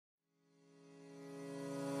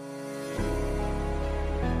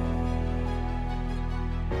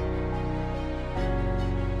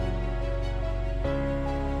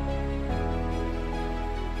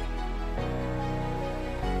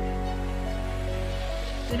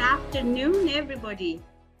Good afternoon, everybody.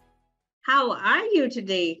 How are you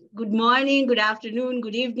today? Good morning, good afternoon,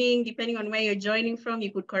 good evening, depending on where you're joining from.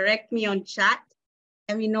 You could correct me on chat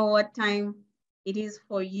and we know what time it is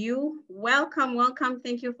for you. Welcome, welcome.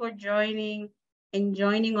 Thank you for joining and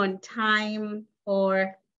joining on time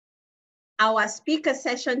for our speaker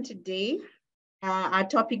session today. Our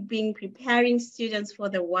topic being preparing students for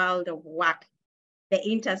the world of work, the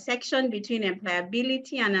intersection between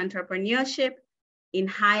employability and entrepreneurship in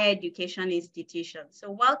higher education institutions.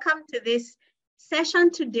 So welcome to this session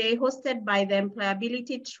today, hosted by the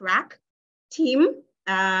Employability Track team,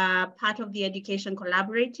 part of the Education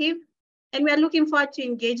Collaborative. And we're looking forward to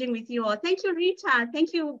engaging with you all. Thank you, Rita.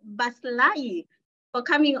 Thank you, Baslai, for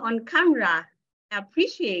coming on camera. I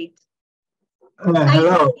appreciate.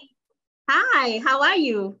 Hello. Hi, how are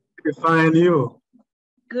you? Fine, you?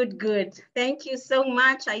 Good, good. Thank you so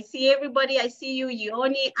much. I see everybody. I see you,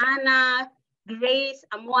 Ioni, Anna, Grace,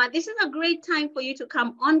 Amoa. This is a great time for you to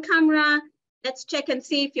come on camera. Let's check and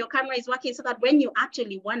see if your camera is working so that when you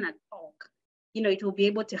actually want to talk, you know, it will be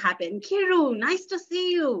able to happen. Kiru, nice to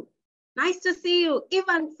see you. Nice to see you.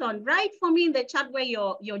 Evanson, write for me in the chat where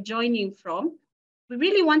you're joining from. We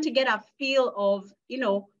really want to get a feel of, you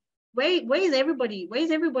know, where is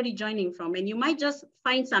everybody joining from? And you might just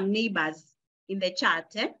find some neighbors in the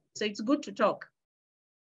chat, so it's good to talk.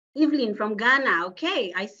 Evelyn from Ghana,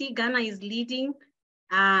 okay, I see Ghana is leading.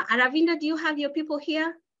 Aravinda, do you have your people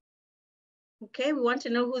here? Okay, we want to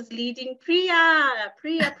know who's leading. Priya,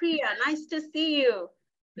 nice to see you.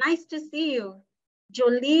 Nice to see you.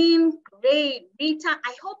 Jolene, great. Rita,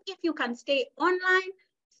 I hope if you can stay online,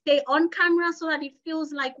 stay on camera so that it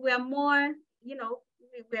feels like we're more, you know,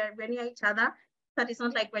 we're near each other, but it's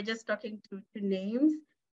not like we're just talking to names.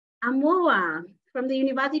 Amoa from the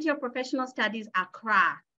University of Professional Studies,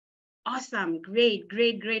 Accra. Awesome, great.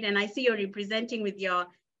 And I see you're representing with your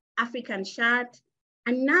African shirt.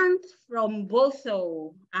 Ananth from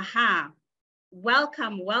Boso, aha.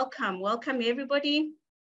 Welcome everybody.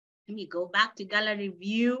 Let me go back to gallery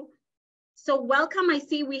view. So welcome, I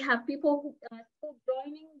see we have people who are still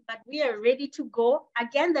joining, but we are ready to go.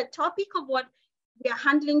 Again, the topic of what we are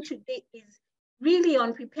handling today is really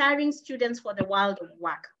on preparing students for the world of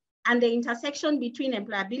work and the intersection between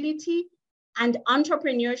employability and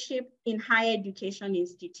entrepreneurship in higher education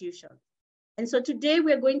institutions. And so today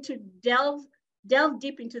we're going to delve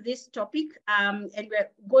deep into this topic, and we're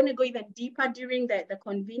going to go even deeper during the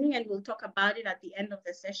convening, and we'll talk about it at the end of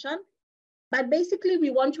the session. But basically, we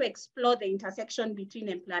want to explore the intersection between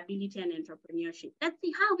employability and entrepreneurship. Let's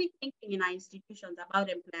see how we're thinking in our institutions about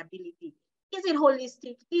employability. Is it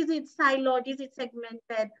holistic? Is it siloed? Is it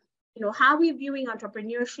segmented? You know, how are we viewing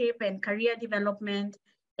entrepreneurship and career development?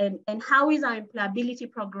 And how is our employability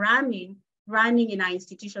programming running in our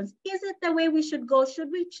institutions? Is it the way we should go? Should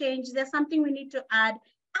we change? Is there something we need to add?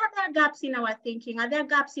 Are there gaps in our thinking? Are there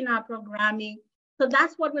gaps in our programming? So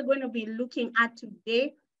that's what we're going to be looking at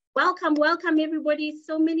today. Welcome everybody.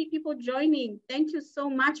 So many people joining. Thank you so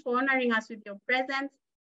much for honoring us with your presence.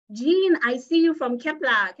 Jean, I see you from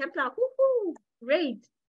Kepler. Woohoo, great.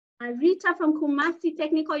 Rita from Kumasi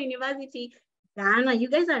Technical University, Ghana, you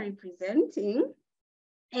guys are representing.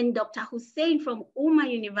 And Dr. Hussein from Uma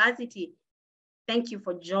University, thank you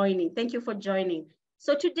for joining.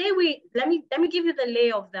 So today let me give you the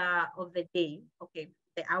lay of the day. Okay,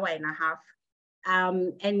 the hour and a half.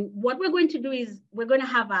 And what we're going to do is we're going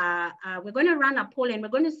to run a poll, and we're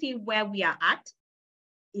going to see where we are at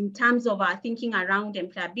in terms of our thinking around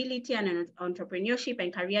employability and entrepreneurship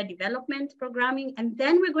and career development programming. And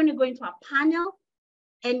then we're going to go into a panel.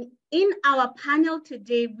 And in our panel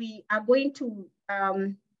today, we are going to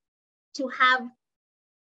have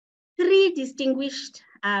three distinguished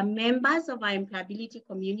members of our employability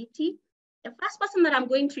community. The first person that I'm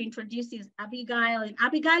going to introduce is Abigail. And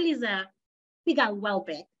Abigail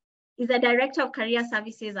Welbeck is the Director of Career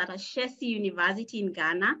Services at Ashesi University in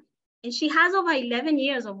Ghana. And she has over 11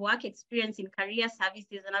 years of work experience in career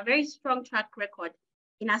services and a very strong track record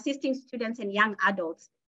in assisting students and young adults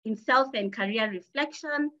in self and career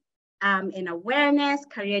reflection, and awareness,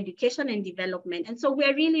 career education and development. And so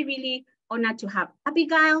we're really, really honored to have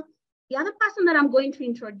Abigail. The other person that I'm going to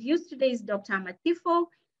introduce today is Dr. Amatifo.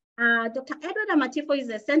 Dr. Edward Amatifo is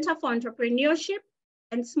the Center for Entrepreneurship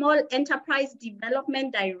and Small Enterprise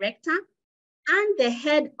Development Director and the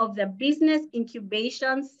head of the Business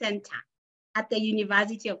Incubation Center at the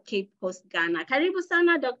University of Cape Coast, Ghana. Karibu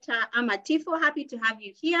sana, Dr. Amatifo, happy to have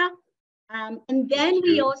you here. And then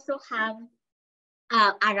we also have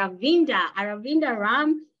Aravinda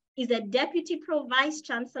Ram is a Deputy Pro Vice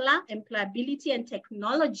Chancellor, Employability and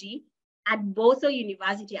Technology at Boso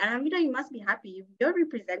University. And Aravindra, you must be happy. You're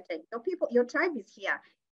represented. Your people, your tribe is here.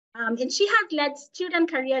 And she has led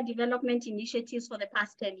student career development initiatives for the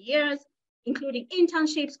past 10 years, including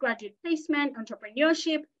internships, graduate placement,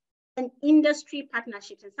 entrepreneurship, and industry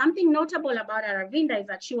partnerships. And something notable about Aravinda is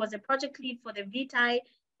that she was a project lead for the VTI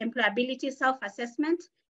Employability Self-Assessment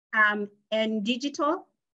and Digital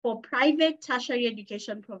for Private Tertiary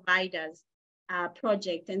Education Providers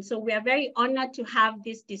project. And so we are very honored to have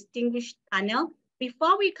this distinguished panel.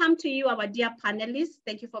 Before we come to you, our dear panelists,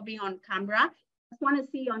 thank you for being on camera. I just want to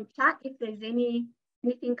see on chat if there's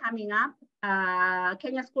anything coming up.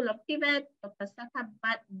 Kenya School of Tibet, Dr. Saka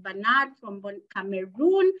Bernard from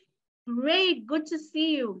Cameroon. Great, good to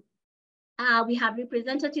see you. We have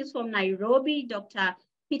representatives from Nairobi, Dr.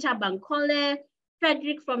 Peter Bankole,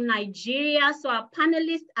 Frederick from Nigeria. So our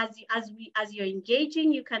panelists, as you're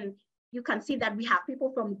engaging, you can see that we have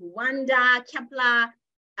people from Rwanda, Kepler.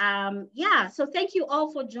 Yeah, so thank you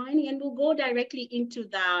all for joining, and we'll go directly into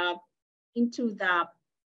the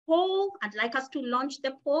poll. I'd like us to launch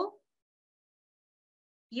the poll.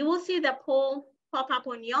 You will see the poll pop up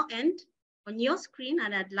on your end, on your screen,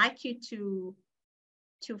 and I'd like you to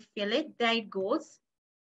fill it. There it goes.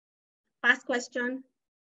 First question.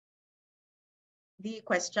 The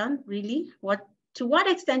question, really, to what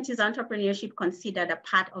extent is entrepreneurship considered a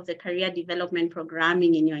part of the career development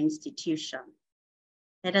programming in your institution?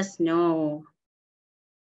 Let us know.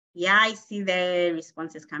 Yeah, I see the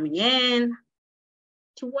responses coming in.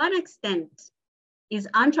 To what extent is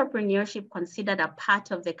entrepreneurship considered a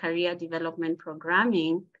part of the career development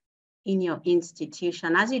programming in your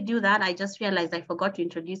institution? As you do that, I just realized I forgot to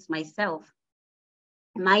introduce myself.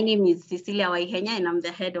 My name is Cecilia Waihenya, and I'm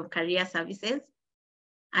the head of career services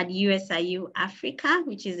at USIU Africa,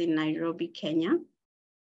 which is in Nairobi, Kenya.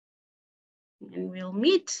 And we'll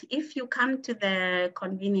meet if you come to the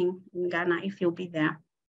convening in Ghana, if you'll be there.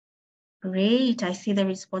 Great, I see the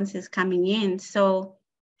responses coming in. So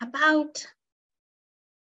about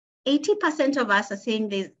 80% of us are saying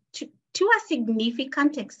there's, to a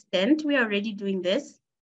significant extent, we are already doing this.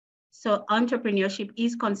 So entrepreneurship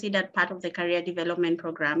is considered part of the career development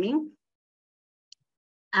programming.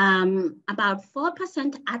 About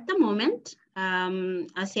 4% at the moment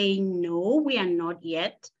are saying, no, we are not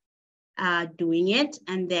yet doing it.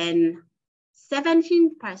 And then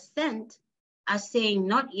 17% are saying,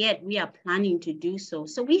 not yet, we are planning to do so.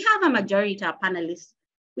 So we have a majority, our panelists,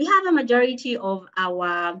 we have a majority of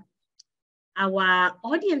our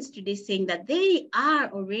audience today saying that they are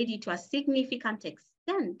already, to a significant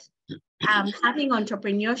extent, having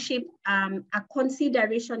entrepreneurship a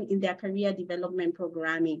consideration in their career development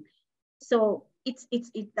programming. So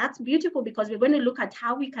that's beautiful, because we're going to look at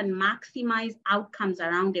how we can maximize outcomes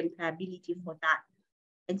around employability for that.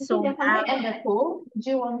 And so can we end the poll? Do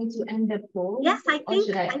you want me to end the poll? Yes, I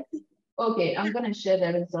think. Okay, I'm going to share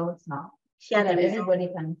the results now. Share so that everybody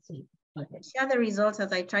can see. Okay. Share the results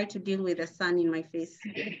as I try to deal with the sun in my face.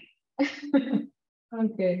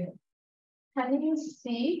 Okay. Can you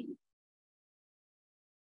see?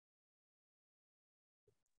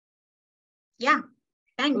 Yeah,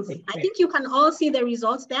 thanks. Okay, I think you can all see the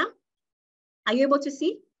results there. Are you able to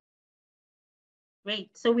see?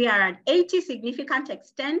 Great. So we are at 80 significant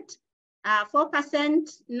extent,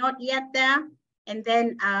 4% not yet there, and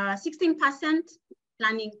then 16%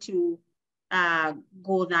 planning to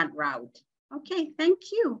go that route. Okay,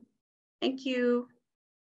 thank you. Thank you.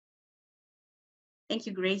 Thank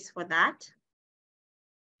you, Grace, for that.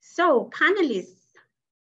 So panelists,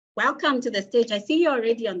 welcome to the stage. I see you're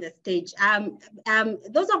already on the stage.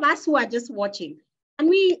 Those of us who are just watching, can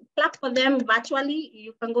we clap for them virtually?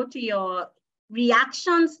 You can go to your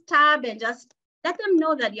reactions tab and just let them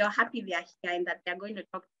know that you're happy they're here and that they're going to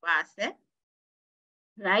talk to us, eh?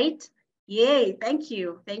 Right? Yay, thank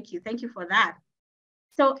you. Thank you. Thank you for that.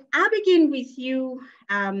 So I'll begin with you,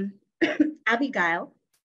 Abigail,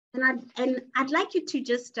 and I'd like you to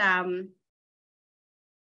just kind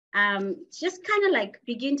of like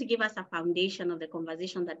begin to give us a foundation of the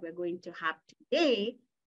conversation that we're going to have today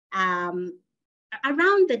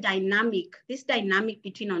around the dynamic, this dynamic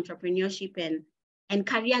between entrepreneurship and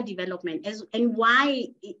career development, and why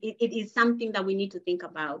it is something that we need to think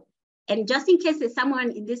about. And just in case there's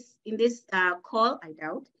someone in this call, I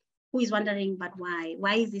doubt, who is wondering, but why?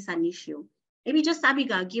 Why is this an issue? Maybe just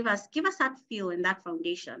Abigail, give us that feel and that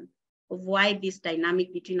foundation of why this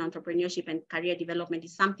dynamic between entrepreneurship and career development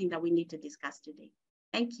is something that we need to discuss today.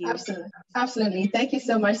 Thank you. Absolutely. Thank you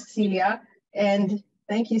so much, Cecilia. And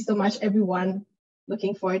thank you so much, everyone.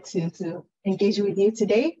 Looking forward to engage with you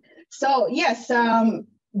today. So yes,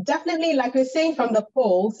 definitely, like we're saying from the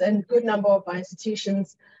polls, and good number of our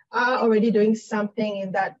institutions are already doing something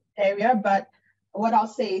in that area, but what I'll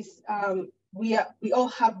say is we all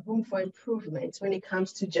have room for improvement when it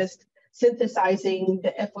comes to just synthesizing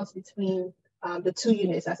the efforts between the two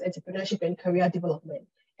units as entrepreneurship and career development.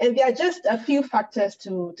 And there are just a few factors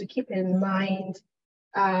to keep in mind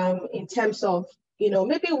in terms of,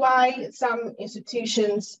 maybe why some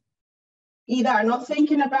institutions either are not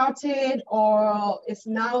thinking about it or it's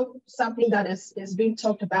now something that is being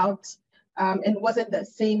talked about and wasn't the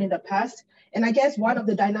same in the past. And I guess one of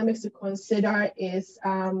the dynamics to consider is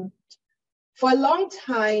for a long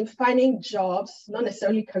time, finding jobs, not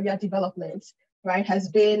necessarily career development, right, has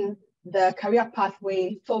been the career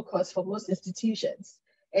pathway focus for most institutions.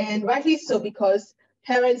 And rightly so, because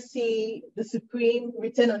parents see the supreme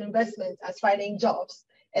return on investment as finding jobs.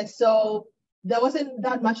 And so there wasn't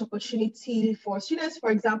that much opportunity for students, for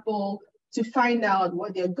example, to find out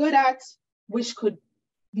what they're good at, which could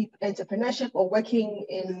be entrepreneurship or working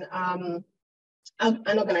in an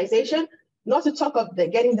organization, not to talk of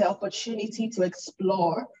getting the opportunity to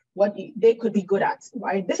explore what they could be good at,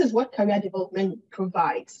 right? This is what career development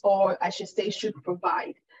provides, or I should say should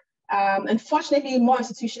provide. Unfortunately, more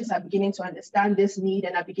institutions are beginning to understand this need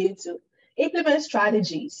and are beginning to implement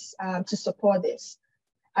strategies to support this.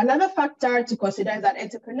 Another factor to consider is that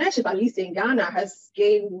entrepreneurship, at least in Ghana, has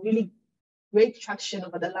gained really great traction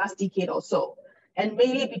over the last decade or so. And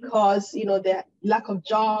mainly because, the lack of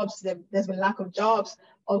jobs, there's been lack of jobs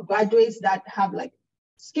or graduates that have like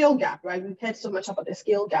skill gap, right? We've heard so much about the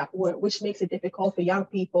skill gap, which makes it difficult for young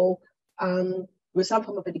people with some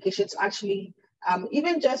form of education to actually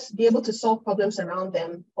even just be able to solve problems around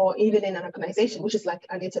them, or even in an organization, which is like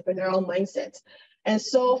an entrepreneurial mindset. And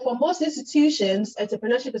so for most institutions,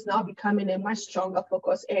 entrepreneurship is now becoming a much stronger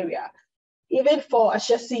focus area. Even for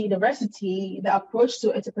Ashesi University, the approach to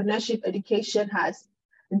entrepreneurship education has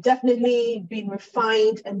definitely been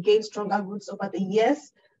refined and gained stronger roots over the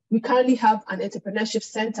years. We currently have an entrepreneurship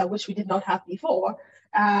center, which we did not have before.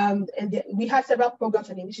 And we had several programs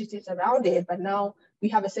and initiatives around it, but now we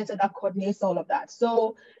have a center that coordinates all of that.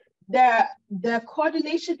 So the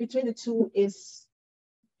coordination between the two is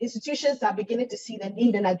institutions are beginning to see the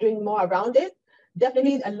need and are doing more around it.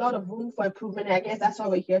 Definitely a lot of room for improvement. I guess that's why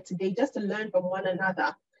we're here today, just to learn from one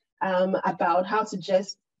another about how to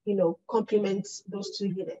just, complement those two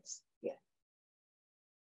units. Yeah.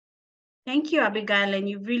 Thank you, Abigail, and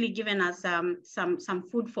you've really given us some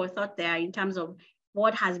food for thought there in terms of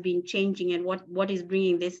what has been changing and what is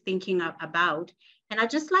bringing this thinking about. And I'd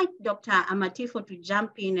just like Dr. Amatifo to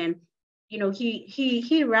jump in, and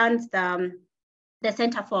he runs the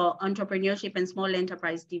Center for Entrepreneurship and Small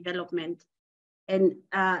Enterprise Development. And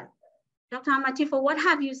Dr. Amatifo, what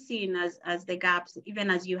have you seen as the gaps, even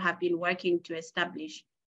as you have been working to establish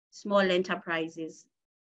small enterprises?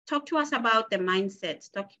 Talk to us about the mindsets.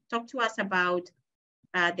 Talk to us about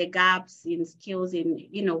the gaps in skills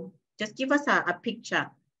just give us a picture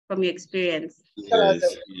from your experience.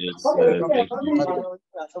 Yes.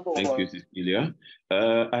 Thank you, Cecilia.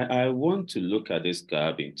 I want to look at this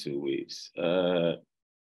gap in two ways.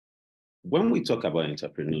 When we talk about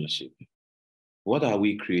entrepreneurship, what are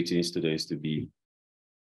we creating students to be?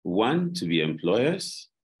 One, to be employers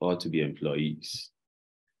or to be employees?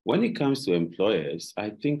 When it comes to employers, I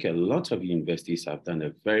think a lot of universities have done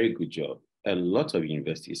a very good job. A lot of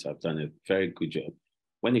universities have done a very good job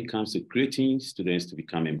when it comes to creating students to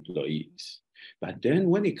become employees. But then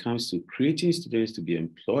when it comes to creating students to be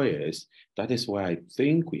employers, that is where I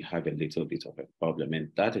think we have a little bit of a problem.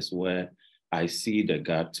 And that is where I see the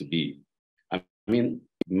gap to be. I mean,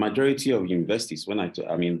 majority of universities,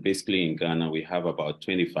 basically in Ghana, we have about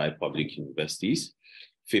 25 public universities,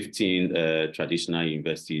 15 traditional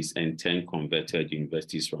universities, and 10 converted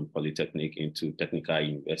universities from polytechnic into technical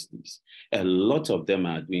universities. A lot of them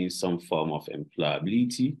are doing some form of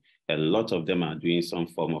employability. A lot of them are doing some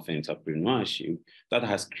form of entrepreneurship that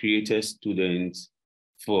has created students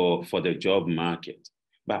for the job market.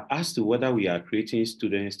 But as to whether we are creating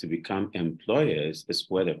students to become employers is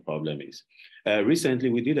where the problem is. Recently,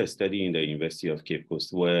 we did a study in the University of Cape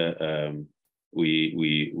Coast where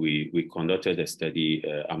we conducted a study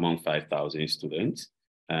among 5,000 students,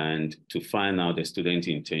 and to find out the student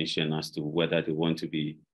intention as to whether they want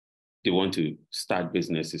to start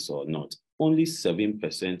businesses or not. Only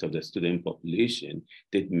 7% of the student population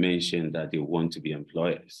did mention that they want to be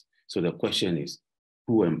employers. So the question is,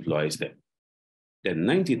 who employs them? The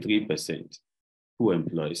 93%, who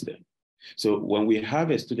employs them? So when we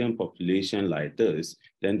have a student population like this,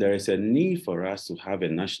 then there is a need for us to have a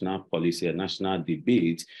national policy, a national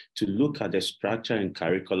debate to look at the structure and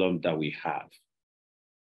curriculum that we have.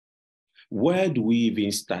 Where do we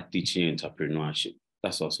even start teaching entrepreneurship?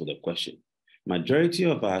 That's also the question. Majority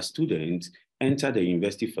of our students enter the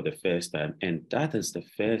university for the first time, and that is the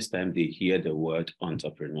first time they hear the word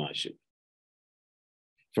entrepreneurship.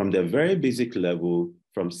 From the very basic level,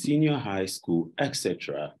 from senior high school,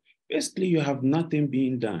 etc., basically you have nothing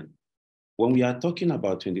being done. When we are talking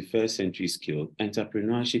about 21st century skills,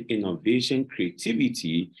 entrepreneurship, innovation,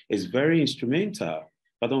 creativity is very instrumental.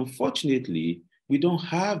 But unfortunately, we don't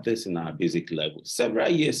have this in our basic level. Several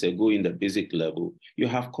years ago in the basic level, you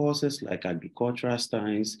have courses like agricultural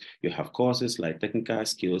science, you have courses like technical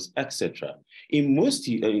skills, etc. In most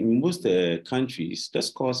countries, those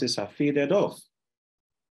courses are faded off.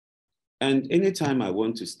 And anytime I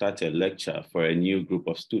want to start a lecture for a new group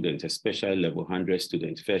of students, especially level 100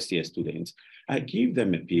 students, first year students, I give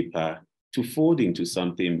them a paper to fold into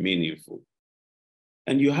something meaningful.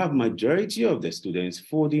 And you have majority of the students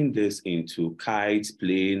folding this into kites,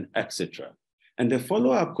 plane, etc. And the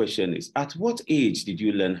follow-up question is, at what age did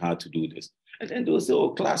you learn how to do this? And then they'll say, oh,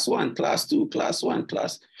 class 1, class 2, class 1,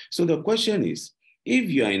 class. So the question is, if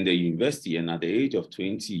you are in the university and at the age of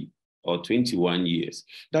 20 or 21 years,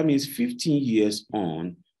 that means 15 years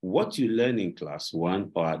on, what you learn in class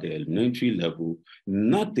 1 or at the elementary level,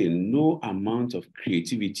 nothing, no amount of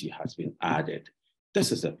creativity has been added.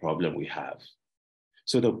 This is the problem we have.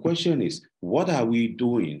 So the question is, what are we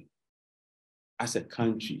doing as a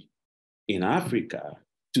country in Africa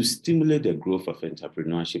to stimulate the growth of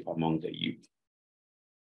entrepreneurship among the youth?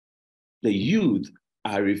 The youth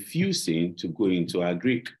are refusing to go into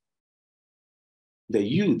agric. The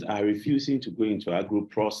youth are refusing to go into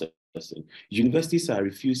agro-processing. Universities are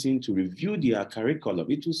refusing to review their curriculum.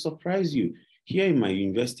 It will surprise you. Here in my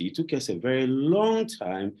university, it took us a very long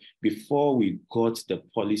time before we got the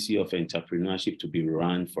policy of entrepreneurship to be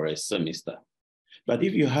run for a semester. But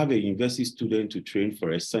if you have a university student to train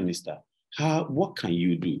for a semester, what can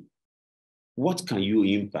you do? What can you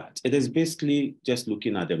impact? It is basically just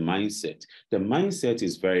looking at the mindset. The mindset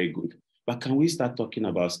is very good. But can we start talking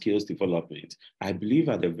about skills development? I believe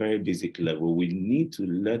at the very basic level, we need to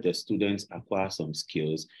let the students acquire some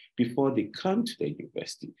skills before they come to the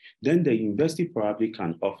university. Then the university probably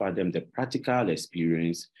can offer them the practical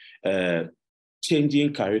experience,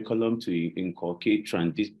 changing curriculum to inculcate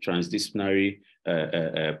transdisciplinary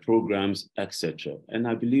programs, etc. And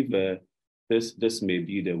I believe this may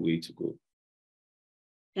be the way to go.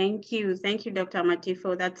 Thank you, Dr.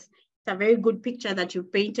 Matifo. That's a very good picture that you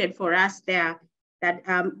painted for us there. That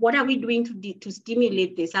what are we doing to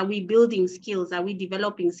stimulate this? Are we building skills? Are we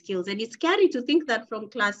developing skills? And it's scary to think that from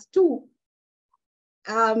class 2,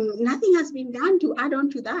 nothing has been done to add on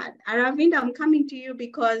to that. Aravind, I'm coming to you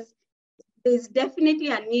because there's definitely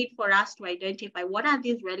a need for us to identify what are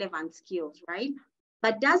these relevant skills, right?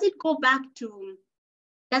 But does it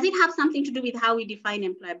have something to do with how we define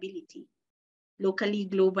employability? Locally,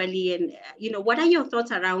 globally, and what are your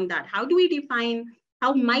thoughts around that? How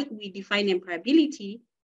might we define employability,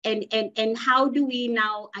 and how do we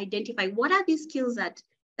now identify what are these skills that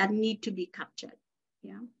need to be captured?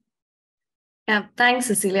 Yeah, thanks,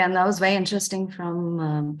 Cecilia. And that was very interesting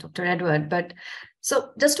from Dr. Edward. But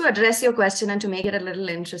so just to address your question and to make it a little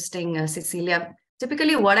interesting, Cecilia,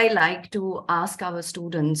 typically what I like to ask our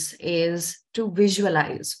students is to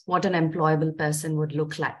visualize what an employable person would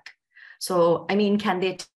look like. So, I mean, can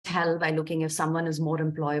they tell by looking if someone is more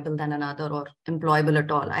employable than another or employable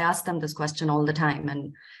at all? I ask them this question all the time,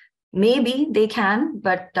 and maybe they can,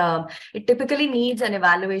 but it typically needs an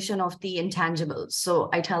evaluation of the intangibles.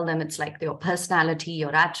 So I tell them it's like your personality,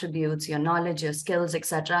 your attributes, your knowledge, your skills,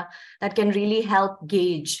 etc., that can really help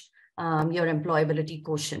gauge your employability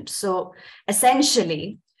quotient. So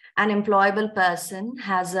essentially, an employable person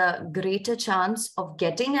has a greater chance of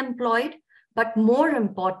getting employed, but more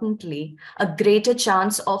importantly, a greater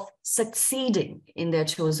chance of succeeding in their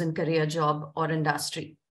chosen career, job, or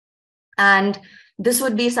industry. And this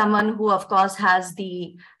would be someone who, of course, has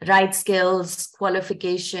the right skills,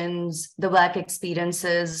 qualifications, the work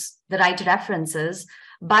experiences, the right references,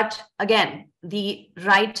 but again, the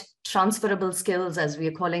right transferable skills, as we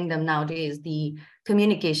are calling them nowadays, the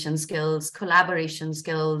communication skills, collaboration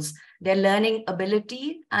skills, their learning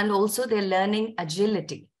ability, and also their learning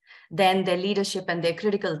agility. Then their leadership and their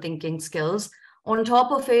critical thinking skills. On top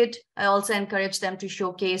of it, I also encourage them to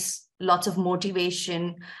showcase lots of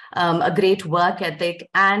motivation, a great work ethic,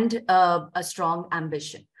 and a strong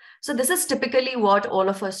ambition. So this is typically what all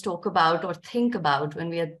of us talk about or think about when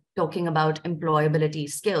we are talking about employability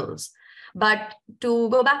skills. But to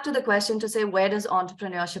go back to the question to say, where does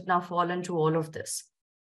entrepreneurship now fall into all of this?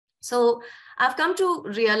 So I've come to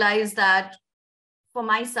realize that for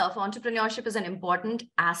myself, entrepreneurship is an important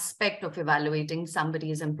aspect of evaluating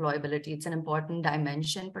somebody's employability. It's an important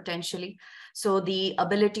dimension potentially. So the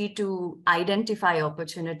ability to identify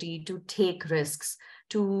opportunity, to take risks,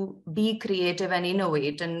 to be creative and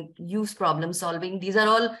innovate and use problem solving, these are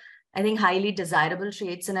all, I think, highly desirable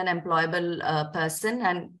traits in an employable person.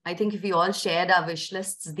 And I think if we all shared our wish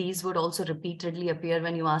lists, these would also repeatedly appear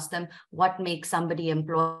when you ask them what makes somebody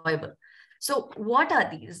employable. So what are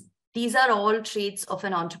these? These are all traits of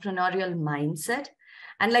an entrepreneurial mindset.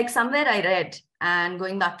 And like somewhere I read, and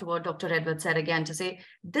going back to what Dr. Edward said again, to say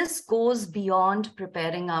this goes beyond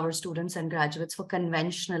preparing our students and graduates for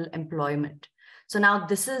conventional employment. So now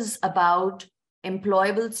this is about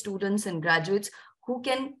employable students and graduates who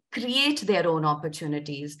can create their own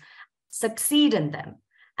opportunities, succeed in them,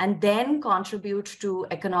 and then contribute to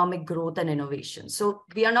economic growth and innovation. So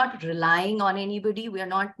we are not relying on anybody. We are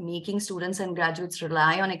not making students and graduates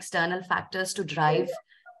rely on external factors to drive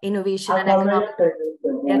innovation and economic growth.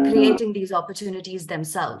 They are creating these opportunities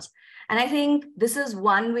themselves. And I think this is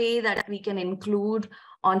one way that we can include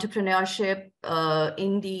entrepreneurship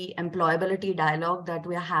in the employability dialogue that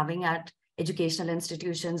we are having at educational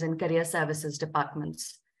institutions and career services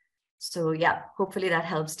departments. So yeah, hopefully that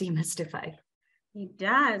helps demystify. It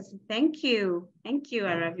does. Thank you. Thank you,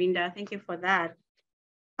 Aravinda. Thank you for that.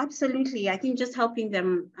 Absolutely. I think just helping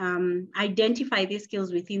them identify these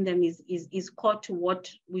skills within them is core to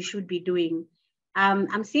what we should be doing.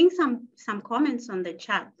 I'm seeing some comments on the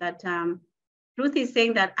chat that Ruth is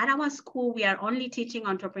saying that at our school, we are only teaching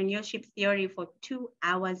entrepreneurship theory for 2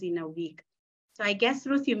 hours in a week. So I guess,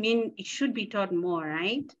 Ruth, you mean it should be taught more,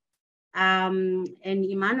 right? And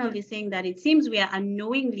Emmanuel is saying that it seems we are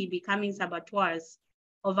unknowingly becoming saboteurs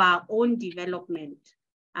of our own development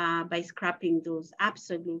by scrapping those.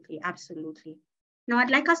 Absolutely, absolutely. Now, I'd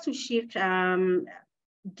like us to shift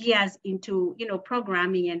gears into,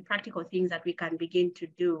 programming and practical things that we can begin to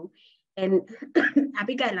do. And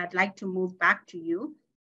Abigail, I'd like to move back to you.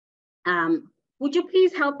 Would you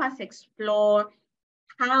please help us explore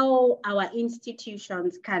how our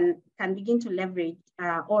institutions can begin to leverage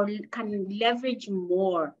or can leverage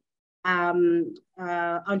more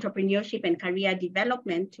entrepreneurship and career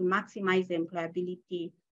development to maximize the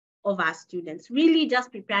employability of our students, really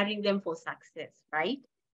just preparing them for success, right?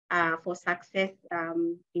 For success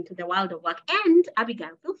into the world of work. And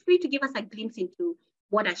Abigail, feel free to give us a glimpse into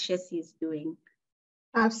what Ashesi is doing.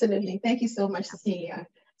 Absolutely. Thank you so much, Cecilia.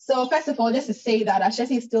 So first of all, just to say that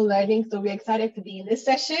Ashesi is still learning, so we're excited to be in this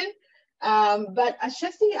session. But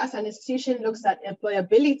Ashesi as an institution looks at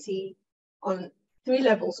employability on 3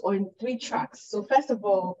 levels or in 3 tracks. So first of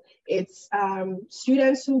all, it's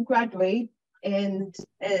students who graduate and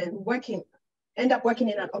end up working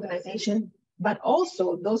in an organization, but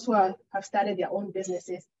also those who have started their own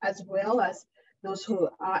businesses, as well as those who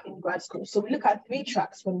are in grad school. So we look at 3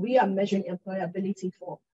 tracks when we are measuring employability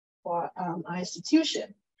for our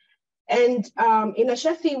institution. And in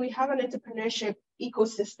Ashesi, we have an entrepreneurship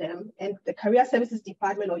ecosystem, and the career services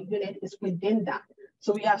department or unit is within that.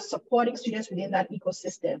 So we are supporting students within that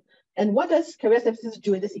ecosystem. And what does career services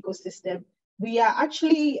do in this ecosystem? We are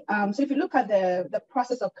actually, so if you look at the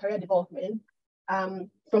process of career development,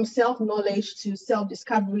 from self-knowledge to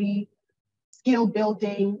self-discovery, skill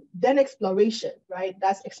building, then exploration, right?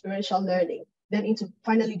 That's experiential learning, then into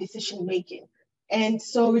finally decision-making. And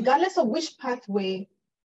so regardless of which pathway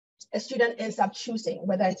a student ends up choosing,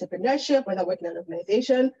 whether entrepreneurship, whether working in an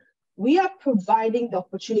organization, we are providing the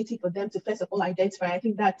opportunity for them to first of all identify. I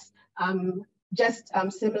think that's just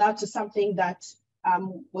similar to something that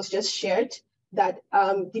was just shared, that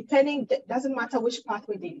doesn't matter which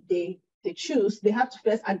pathway they choose, they have to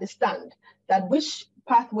first understand that which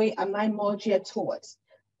pathway am I more geared towards,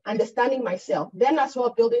 understanding myself, then as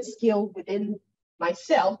well building skill within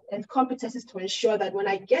myself and competencies to ensure that when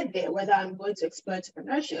I get there, whether I'm going to explore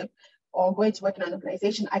entrepreneurship or going to work in an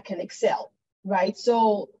organization, I can excel, right?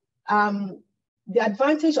 So the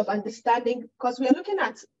advantage of understanding, because we are looking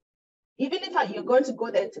at, even if you're going to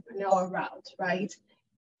go the entrepreneurial route, right?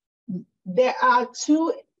 There are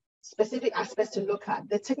 2 specific aspects to look at,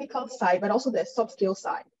 the technical side, but also the soft skill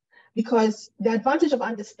side, because the advantage of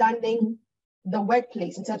understanding the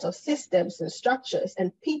workplace in terms of systems and structures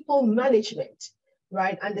and people management,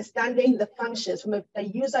 right? Understanding the functions from a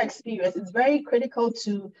user experience is very critical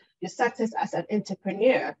to your success as an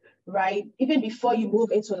entrepreneur, right? Even before you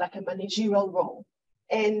move into like a managerial role.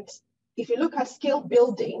 And if you look at skill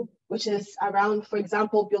building, which is around, for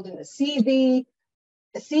example, building a CV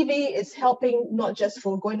is helping not just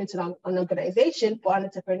for going into an organization, for an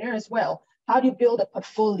entrepreneur as well. How do you build a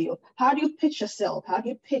portfolio? How do you pitch yourself? How do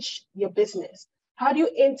you pitch your business? How do you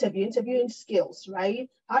interview? Interviewing skills, right?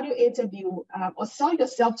 How do you interview or sell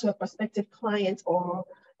yourself to a prospective client or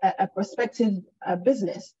a prospective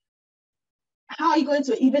business? How are you going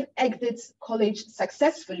to even exit college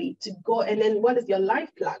successfully to go, and then what is your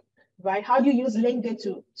life plan, right? How do you use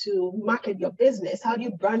LinkedIn to market your business? How do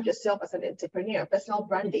you brand yourself as an entrepreneur? Personal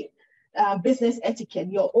branding, business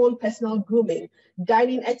etiquette, your own personal grooming,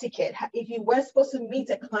 dining etiquette. If you were supposed to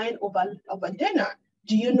meet a client over dinner,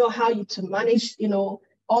 do you know how to manage,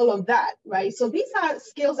 all of that, right? So these are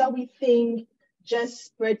skills that we think just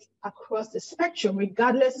spread across the spectrum,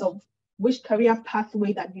 regardless of which career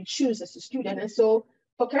pathway that you choose as a student. And so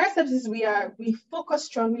for career services, we focus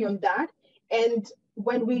strongly on that. And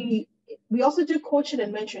when we also do coaching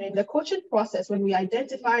and mentoring. In the coaching process, when we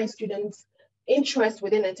identify students' interest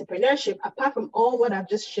within entrepreneurship, apart from all what I've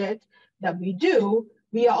just shared that we do,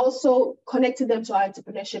 we are also connecting them to our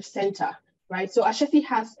entrepreneurship center, right? So Ashesi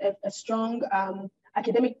has a strong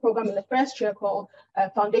academic program in the first year called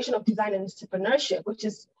Foundation of Design and Entrepreneurship, which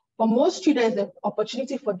is for most students the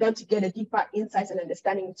opportunity for them to get a deeper insights and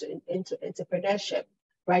understanding into entrepreneurship,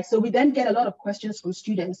 right? So we then get a lot of questions from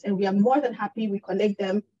students, and we are more than happy. We connect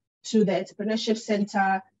them to the Entrepreneurship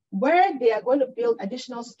Center where they are going to build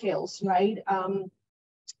additional skills, right?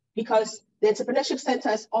 Because the Entrepreneurship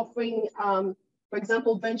Center is offering, for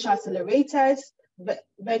example, venture accelerators,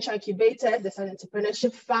 venture incubators, there's an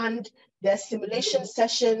entrepreneurship fund, there's simulation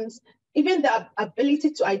sessions, even the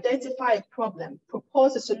ability to identify a problem,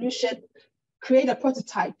 propose a solution, create a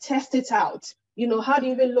prototype, test it out. How do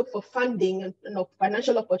you even look for funding and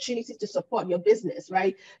financial opportunities to support your business,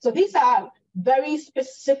 right? So these are very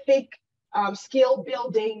specific skill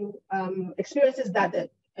building experiences that the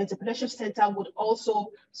Entrepreneurship Center would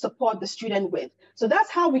also support the student with. So that's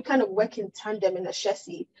how we kind of work in tandem in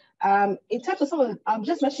Ashesi. In terms of some of I'm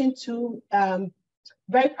just mentioning two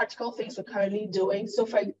very practical things we're currently doing. So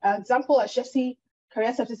for example, Ashesi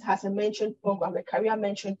Career Services has a mentoring program, a career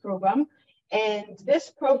mentoring program. And this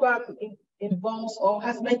program involves or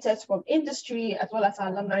has mentors from industry as well as our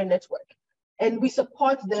alumni network. And we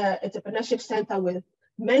support the Entrepreneurship Center with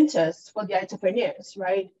mentors for the entrepreneurs,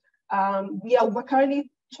 right? We're currently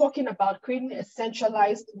talking about creating a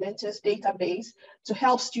centralized mentors database to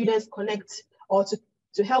help students connect or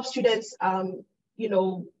to help students,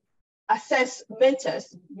 assess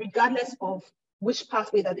mentors regardless of which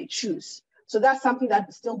pathway that they choose. So that's something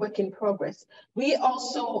that's still work in progress. We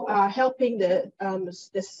also are helping the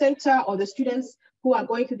center or the students who are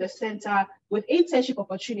going to the center with internship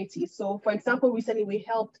opportunities. So for example, recently we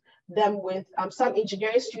helped them with some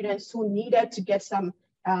engineering students who needed to get some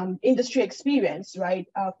industry experience, right,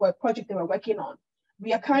 for a project they were working on.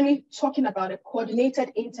 We are currently talking about a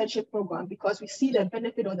coordinated internship program because we see the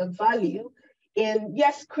benefit or the value in,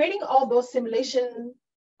 yes, creating all those simulation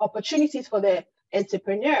opportunities for the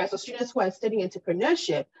entrepreneurs or students who are studying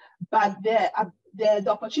entrepreneurship, but the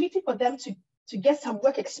opportunity for them to get some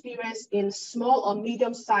work experience in small or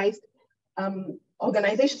medium-sized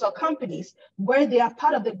organizations or companies where they are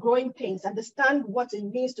part of the growing pains, understand what it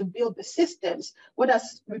means to build the systems, what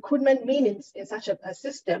does recruitment mean in such a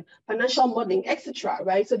system, financial modeling, etc.,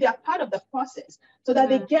 right? So they are part of the process so that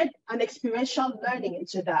they get an experiential learning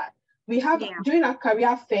into that. We have, during our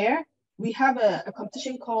career fair, we have a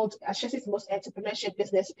competition called Ashesi's Most Entrepreneurship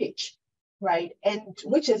Business Pitch, right? And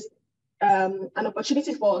which is an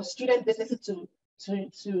opportunity for student businesses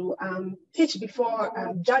to pitch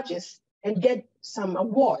before judges and get some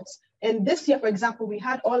awards. And this year, for example, we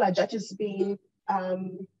had all our judges being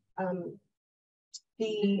the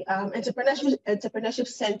Entrepreneurship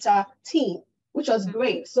Center team, which was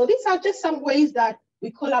great. So these are just some ways that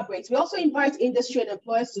we collaborate. We also invite industry and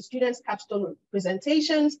employers to students' capstone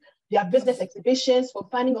presentations, their business exhibitions for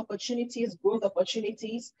finding opportunities, growth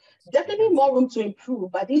opportunities. Definitely more room to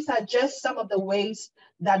improve, but these are just some of the ways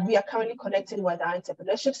that we are currently connecting with our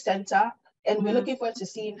Entrepreneurship Center. And we're looking forward to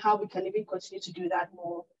seeing how we can even continue to do that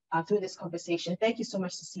more through this conversation. Thank you so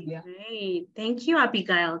much, Cecilia. Great. Thank you,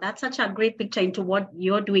 Abigail. That's such a great picture into what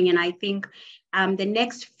you're doing. And I think the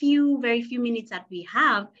next very few minutes that we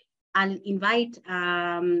have, I'll invite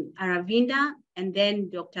Aravinda and then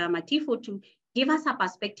Dr. Matifo to give us a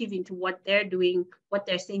perspective into what they're doing, what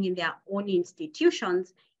they're seeing in their own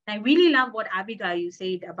institutions. And I really love what Abigail you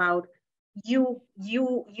said about you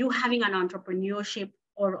having an entrepreneurship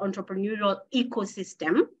or entrepreneurial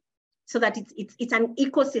ecosystem, so that it's an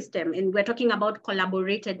ecosystem, and we're talking about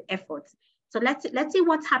collaborated efforts. So let's see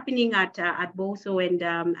what's happening at BOSO and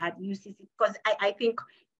at UCC, because I think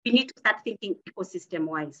we need to start thinking ecosystem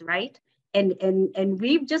wise, right? And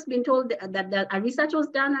we've just been told that a research was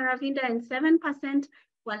done, Aravinda, and 7%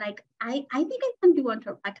 were like, I think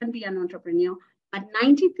I can be an entrepreneur. but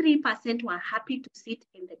 93% were happy to sit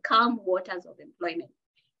in the calm waters of employment.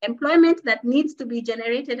 Employment that needs to be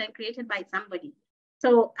generated and created by somebody.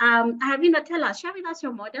 So Arvindo, tell us, share with us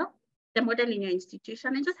your model, the model in your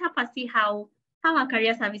institution, and just help us see how our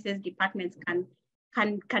career services departments can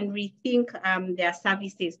rethink their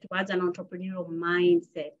services towards an entrepreneurial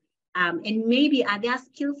mindset. And maybe are there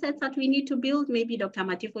skill sets that we need to build? Maybe Dr.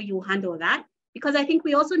 Matifo, you handle that, because I think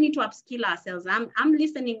we also need to upskill ourselves. I'm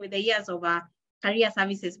listening with the ears of a career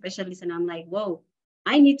services specialist, and I'm like, whoa,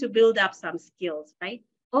 I need to build up some skills, right?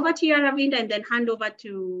 Over to you, Aravinda, and then hand over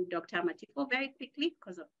to Dr. Matifo very quickly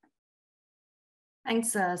because of that.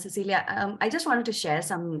 Thanks, Cecilia. I just wanted to share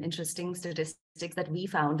some interesting statistics that we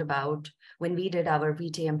found about when we did our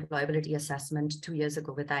VT employability assessment 2 years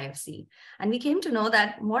ago with IFC. And we came to know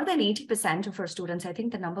that more than 80% of our students, I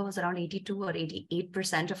think the number was around 82 or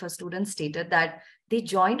 88% of our students stated that they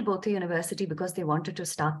joined both the university because they wanted to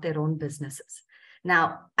start their own businesses.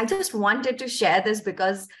 Now, I just wanted to share this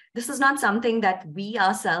because this is not something that we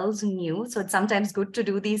ourselves knew. So it's sometimes good to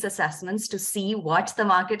do these assessments to see what the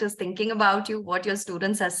market is thinking about you, what your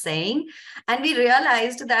students are saying. And we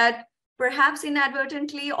realized that perhaps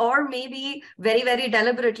inadvertently or maybe very, very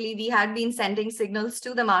deliberately, we had been sending signals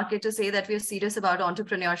to the market to say that we're serious about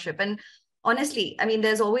entrepreneurship. And honestly, I mean,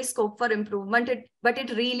 there's always scope for improvement, but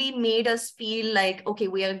it really made us feel like, okay,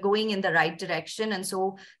 we are going in the right direction. And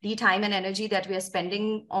so the time and energy that we are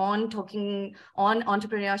spending on talking on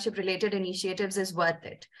entrepreneurship related initiatives is worth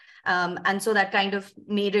it. And so that kind of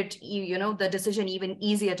made it, the decision even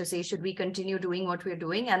easier to say, should we continue doing what we're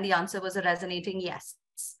doing? And the answer was a resonating yes.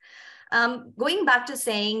 Going back to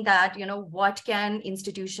saying that, what can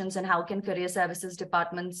institutions and how can career services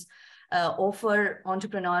departments offer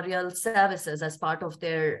entrepreneurial services as part of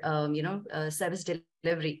their, service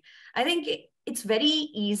delivery. I think it's very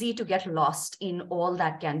easy to get lost in all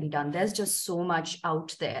that can be done. There's just so much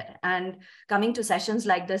out there. And coming to sessions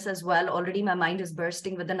like this as well, already my mind is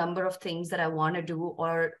bursting with the number of things that I want to do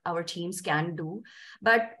or our teams can do.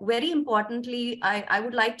 But very importantly, I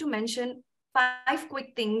would like to mention 5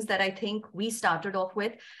 quick things that I think we started off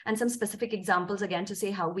with and some specific examples again to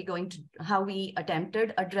say how we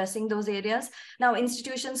attempted addressing those areas. Now,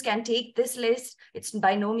 institutions can take this list. It's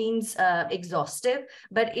by no means exhaustive,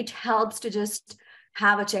 but it helps to just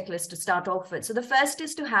have a checklist to start off with. So the first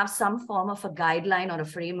is to have some form of a guideline or a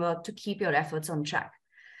framework to keep your efforts on track.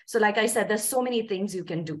 So like I said, there's so many things you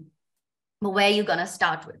can do. But where are you going to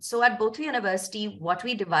start with? So at Botha University, what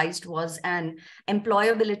we devised was an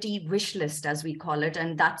employability wish list, as we call it.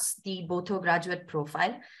 And that's the Botha graduate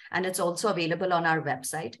profile. And it's also available on our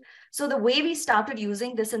website. So the way we started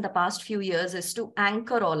using this in the past few years is to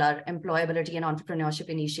anchor all our employability and entrepreneurship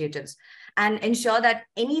initiatives and ensure that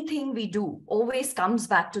anything we do always comes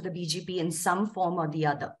back to the BGP in some form or the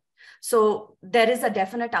other. So there is a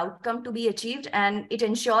definite outcome to be achieved, and it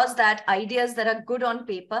ensures that ideas that are good on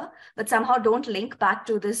paper, but somehow don't link back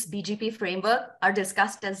to this BGP framework are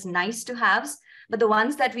discussed as nice to haves, but the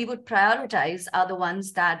ones that we would prioritize are the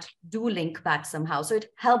ones that do link back somehow. So it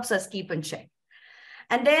helps us keep in check.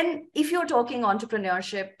 And then if you're talking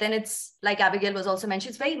entrepreneurship, then it's like Abigail was also mentioned,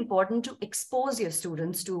 it's very important to expose your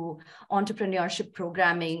students to entrepreneurship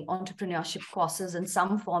programming, entrepreneurship courses in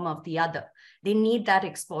some form or the other. They need that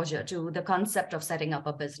exposure to the concept of setting up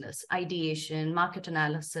a business, ideation, market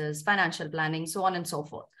analysis, financial planning, so on and so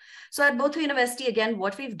forth. So at Botha University, again,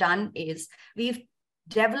 what we've done is we've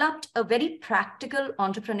developed a very practical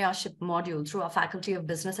entrepreneurship module through our Faculty of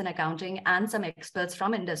Business and Accounting and some experts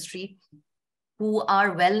from industry who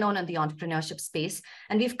are well known in the entrepreneurship space.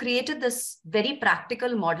 And we've created this very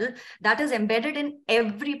practical model that is embedded in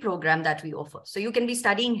every program that we offer. So you can be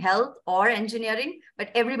studying health or engineering, but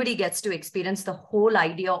everybody gets to experience the whole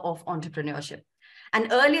idea of entrepreneurship.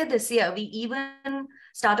 And earlier this year, we even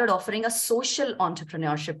started offering a social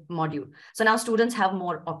entrepreneurship module. So now students have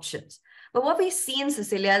more options. But what we see in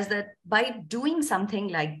Cecilia is that by doing something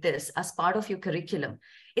like this as part of your curriculum,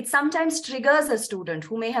 it sometimes triggers a student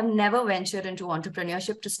who may have never ventured into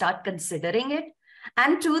entrepreneurship to start considering it.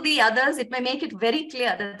 And to the others, it may make it very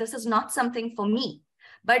clear that this is not something for me.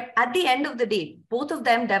 But at the end of the day, both of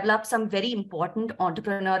them develop some very important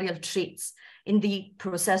entrepreneurial traits in the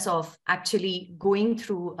process of actually going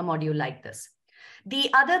through a module like this. The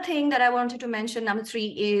other thing that I wanted to mention, number 3,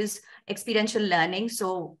 is experiential learning.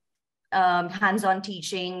 So hands-on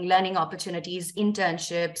teaching, learning opportunities,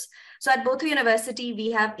 internships. So at Botho University, we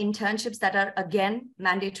have internships that are, again,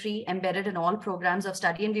 mandatory, embedded in all programs of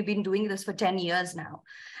study. And we've been doing this for 10 years now.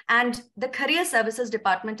 And the Career Services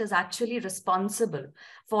Department is actually responsible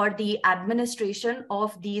for the administration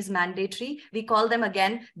of these mandatory, we call them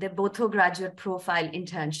again, the Botho Graduate Profile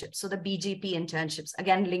Internships. So the BGP internships,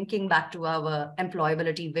 again, linking back to our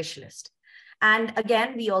employability wish list. And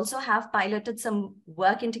again, we also have piloted some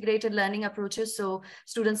work integrated learning approaches. So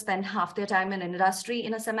students spend half their time in industry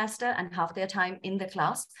in a semester and half their time in the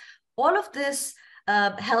class. All of this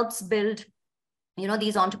helps build, you know,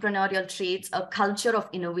 these entrepreneurial traits, a culture of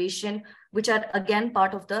innovation, which are again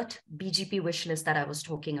part of the BGP wish list that I was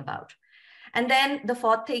talking about. And then the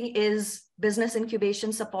fourth thing is business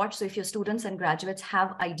incubation support. So if your students and graduates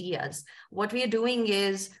have ideas, what we are doing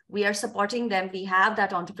is we are supporting them. We have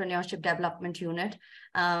that entrepreneurship development unit.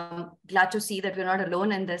 Glad to see that we're not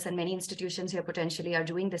alone in this, and many institutions here potentially are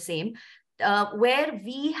doing the same. Where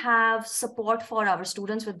we have support for our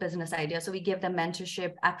students with business ideas. So we give them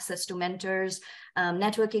mentorship, access to mentors,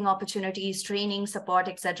 networking opportunities, training, support,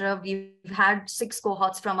 etc. We've had 6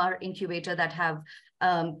 cohorts from our incubator that have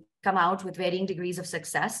come out with varying degrees of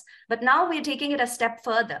success. But now we're taking it a step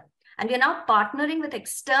further. And we're now partnering with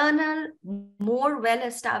external, more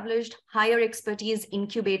well-established, higher expertise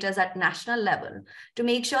incubators at national level to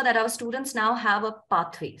make sure that our students now have a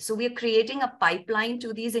pathway. So we are creating a pipeline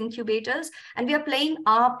to these incubators, and we are playing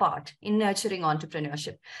our part in nurturing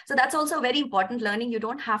entrepreneurship. So that's also very important learning. You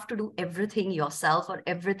don't have to do everything yourself or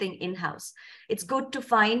everything in-house. It's good to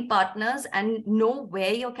find partners and know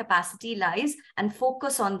where your capacity lies and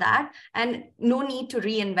focus on that, and no need to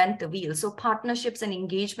reinvent the wheel. So partnerships and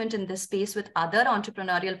engagement in this space with other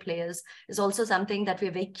entrepreneurial players is also something that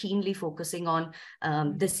we're very keenly focusing on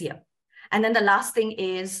this year. And then the last thing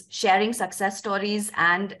is sharing success stories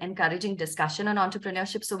and encouraging discussion on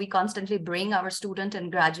entrepreneurship. So we constantly bring our student and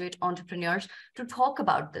graduate entrepreneurs to talk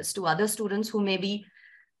about this to other students who may be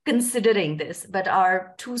considering this but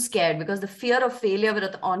are too scared, because the fear of failure with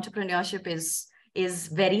entrepreneurship is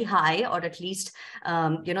very high, or at least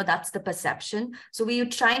you know, that's the perception. So we are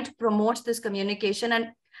trying to promote this communication,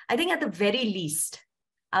 and I think at the very least,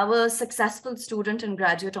 our successful student and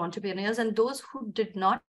graduate entrepreneurs and those who did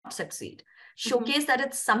not succeed showcase that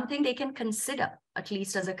it's something they can consider, at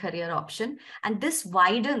least as a career option. And this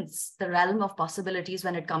widens the realm of possibilities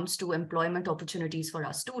when it comes to employment opportunities for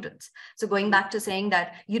our students. So going back to saying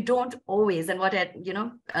that you don't always, and what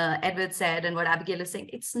Edward said and what Abigail is saying,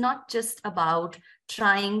 it's not just about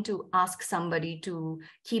trying to ask somebody to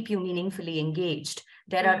keep you meaningfully engaged.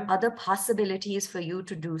 There are other possibilities for you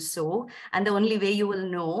to do so. And the only way you will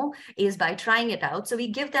know is by trying it out. So we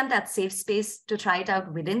give them that safe space to try it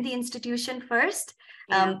out within the institution first,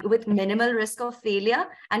 with minimal risk of failure,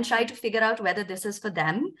 and try to figure out whether this is for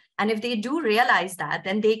them. And if they do realize that,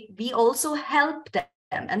 then we also help them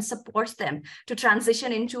and support them to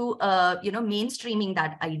transition into, mainstreaming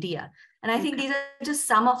that idea. And I think these are just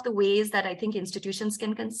some of the ways that I think institutions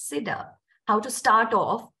can consider how to start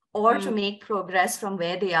off or to make progress from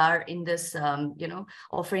where they are in this,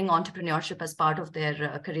 offering entrepreneurship as part of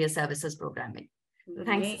their career services programming.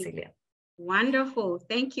 Thanks, Cecilia. Wonderful.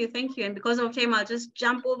 Thank you. Thank you. And because of time, I'll just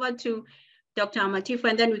jump over to Dr. Amatifo,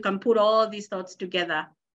 and then we can put all these thoughts together.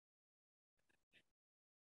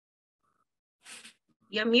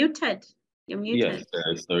 You're muted. You're muted.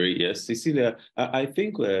 Yes, sorry. Yes, Cecilia, I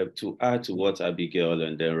think to add to what Abigail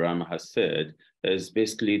and then Ram has said is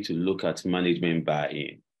basically to look at management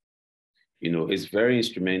buy-in. You know, it's very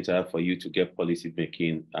instrumental for you to get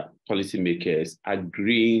policymakers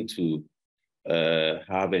agreeing to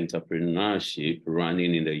have entrepreneurship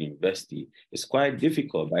running in the university. It's quite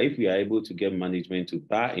difficult, but if we are able to get management to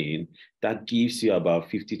buy in, that gives you about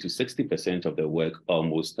 50 to 60% of the work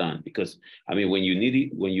almost done. Because I mean, when you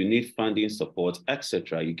need funding support,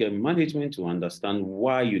 etc., you get management to understand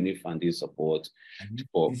why you need funding support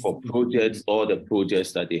for projects, all the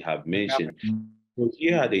projects that they have mentioned. So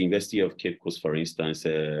here at the University of Cape Coast, for instance,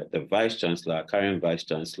 the current Vice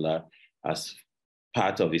Chancellor, as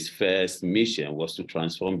part of his first mission was to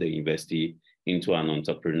transform the university into an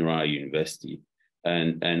entrepreneurial university.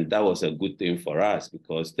 And that was a good thing for us,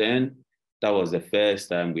 because then that was the first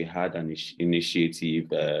time we had an initiative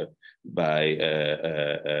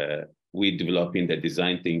by we developing the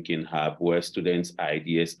Design Thinking Hub, where students'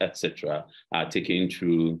 ideas, etc., are taken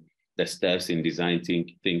through the steps in design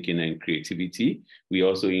thinking and creativity. We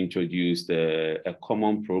also introduced a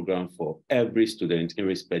common program for every student,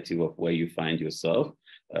 irrespective of where you find yourself.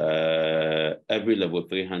 Every level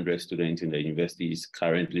 300 students in the university is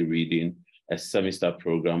currently reading a semester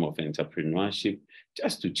program of entrepreneurship,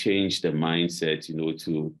 just to change the mindset,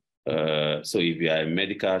 to So if you are a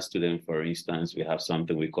medical student, for instance, we have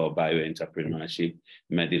something we call bioentrepreneurship,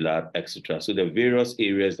 Medilab, etc. So the various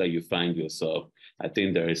areas that you find yourself, I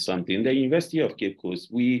think there is something. The University of Cape Coast,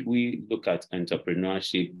 we look at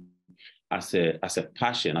entrepreneurship as a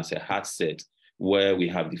passion, as a heart set, where we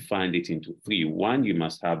have defined it into three. One, you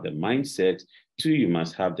must have the mindset. Two, you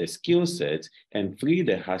must have the skill set. And three,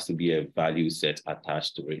 there has to be a value set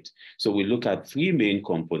attached to it. So we look at three main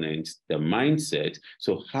components, the mindset.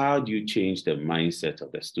 So how do you change the mindset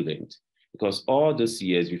of the student? Because all those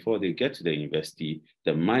years before they get to the university,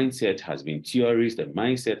 the mindset has been theories, the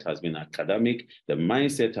mindset has been academic, the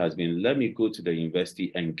mindset has been, let me go to the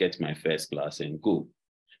university and get my first class and go.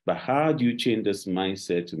 But how do you change this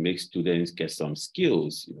mindset to make students get some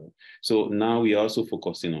skills? So now we're also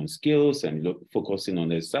focusing on skills and focusing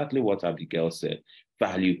on exactly what Abigail said,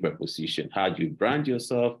 value proposition. How do you brand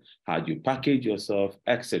yourself? How do you package yourself,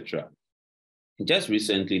 etc. Just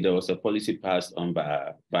recently, there was a policy passed on by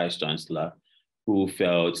a Vice Chancellor who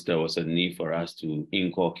felt there was a need for us to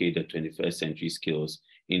inculcate the 21st century skills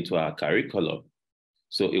into our curriculum.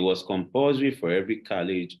 So it was compulsory for every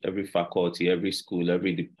college, every faculty, every school,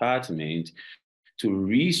 every department to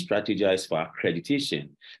re-strategize for accreditation.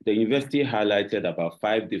 The university highlighted about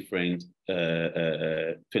 5 different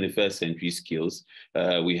 21st century skills.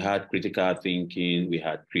 We had critical thinking, we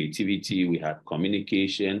had creativity, we had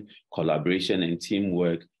communication, collaboration and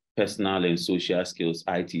teamwork, personal and social skills,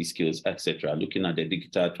 IT skills, etc., looking at the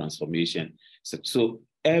digital transformation. So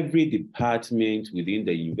every department within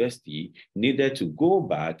the university needed to go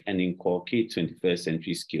back and inculcate 21st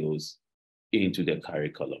century skills into the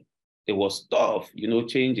curriculum. It was tough,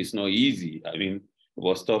 change is not easy. I mean, it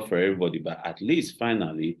was tough for everybody, but at least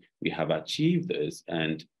finally we have achieved this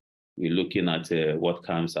and we're looking at what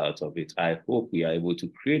comes out of it. I hope we are able to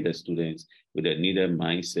create the students with a needed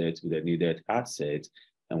mindset, with a needed heart set,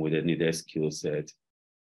 and with a needed skill set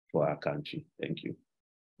for our country. Thank you.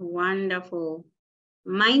 Wonderful.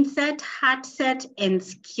 Mindset, heart set, and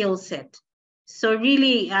skill set. So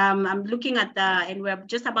really, I'm looking at and we're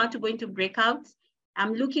just about to go into breakouts.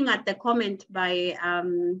 I'm looking at the comment by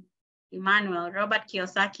Emmanuel, Robert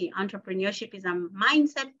Kiyosaki, entrepreneurship is a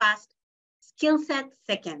mindset first, skill set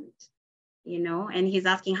second, and he's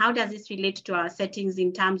asking, how does this relate to our settings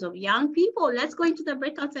in terms of young people? Let's go into the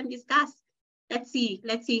breakouts and discuss. Let's see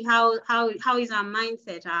how is our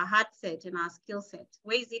mindset, our heart set, and our skill set.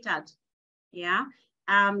 Where is it at? Yeah.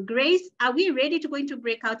 Grace, are we ready to go into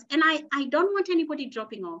breakouts? And I don't want anybody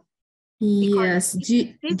dropping off. Yes.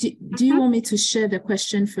 Do you want me to share the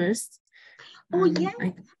question first? Oh, yes.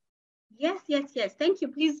 Yes. Thank you.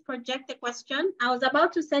 Please project the question. I was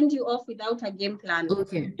about to send you off without a game plan.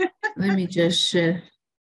 Okay. Let me just share.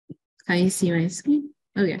 Can you see my screen?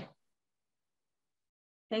 Okay.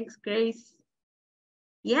 Thanks, Grace.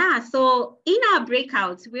 Yeah, so in our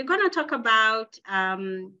breakouts, we're going to talk about,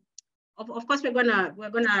 of course, we're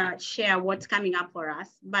gonna share what's coming up for us,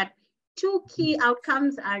 but 2 key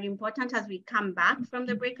outcomes are important as we come back from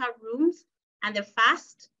the breakout rooms. And the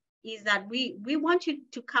first is that we want you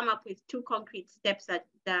to come up with 2 concrete steps that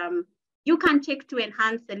you can take to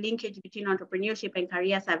enhance the linkage between entrepreneurship and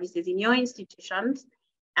career services in your institutions.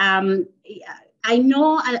 I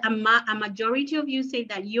know a majority of you say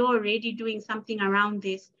that you're already doing something around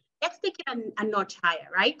this. Let's take it a notch higher,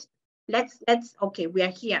 right? Okay, we are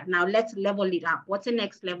here. Now let's level it up. What's the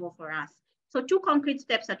next level for us? So 2 concrete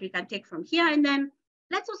steps that we can take from here. And then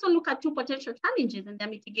let's also look at 2 potential challenges and their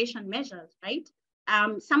mitigation measures, right?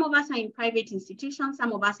 Some of us are in private institutions.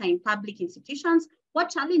 Some of us are in public institutions. What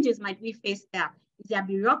challenges might we face there? Is there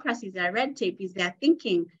bureaucracy? Is there red tape? Is there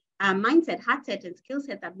thinking, mindset, heart set, and skill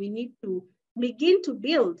set that we need to begin to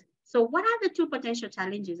build? So what are the 2 potential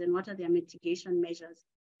challenges and what are their mitigation measures?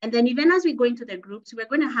 And then even as we go into the groups, we're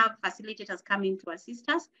going to have facilitators come in to assist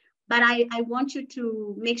us. But I want you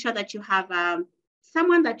to make sure that you have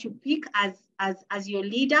someone that you pick as your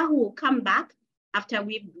leader who will come back after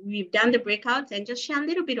we've done the breakouts and just share a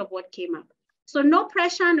little bit of what came up. So no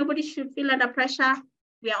pressure, nobody should feel under pressure.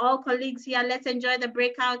 We are all colleagues here. Let's enjoy the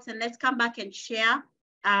breakouts and let's come back and share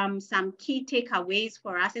some key takeaways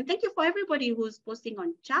for us. And thank you for everybody who's posting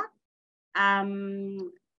on chat.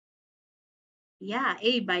 Yeah,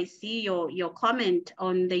 Abe, I see your comment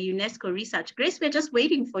on the UNESCO research. Grace, we're just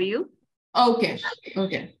waiting for you. Okay.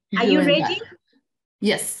 Are you ready? That.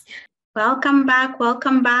 Yes. Welcome back.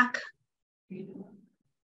 Welcome back.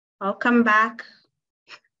 Welcome back.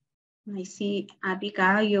 I see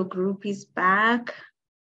Abigail, your group is back.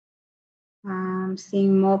 I'm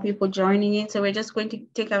seeing more people joining in. So we're just going to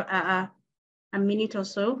take a minute or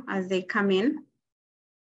so as they come in.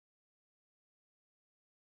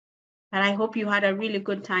 But I hope you had a really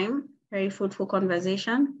good time. Very fruitful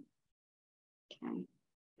conversation. Okay,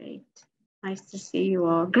 great. Nice to see you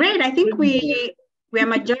all. Great. I think we are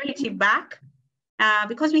majority back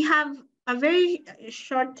because we have a very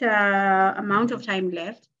short amount of time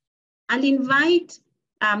left. I'll invite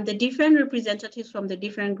the different representatives from the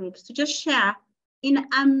different groups to just share in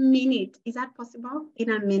a minute. Is that possible? In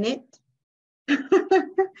a minute?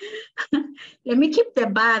 Let me keep the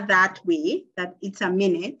bar that way, that it's a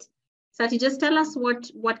minute. So to just tell us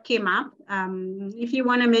what came up. If you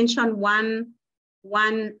want to mention one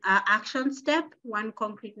action step, one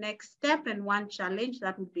concrete next step, and one challenge,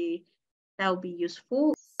 that would be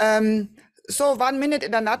useful. So 1 minute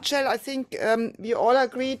in a nutshell, I think we all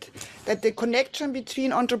agreed that the connection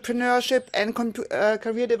between entrepreneurship and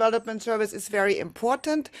career development service is very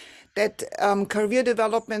important, that career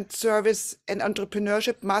development service and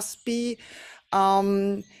entrepreneurship must be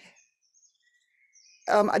in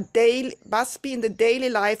the daily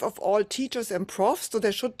life of all teachers and profs. So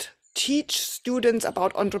they should teach students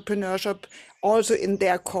about entrepreneurship also in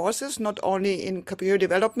their courses, not only in career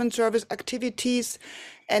development service activities.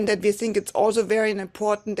 And that we think it's also very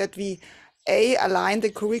important that we align the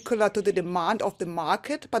curricula to the demand of the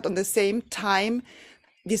market, but on the same time,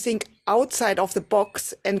 we think outside of the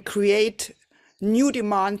box and create new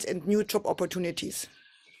demands and new job opportunities.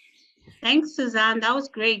 Thanks, Suzanne. That was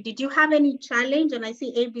great. Did you have any challenge? And I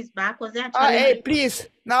see Abe is back. Was there a challenge? Abe, please.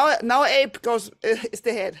 Now Abe is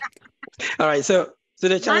the head. All right. So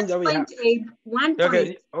the challenge that we have. Abe, 1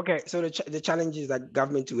 point. Okay. So the challenge is that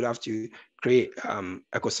government will have to create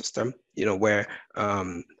ecosystem, where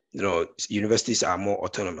universities are more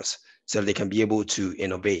autonomous, so they can be able to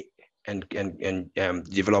innovate and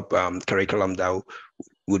develop curriculum that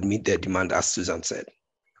would meet their demand, as Susan said.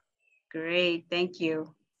 Great, thank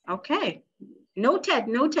you. Okay,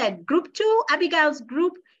 noted. Group 2, Abigail's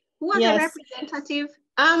group. Who was the representative?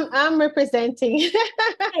 I'm representing.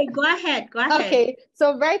 Okay, go ahead. Okay,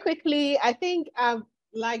 so very quickly, I think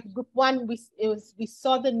like group 1, we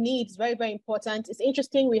saw the needs, very, very important. It's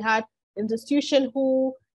interesting, we had an institution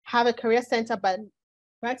who have a career center, but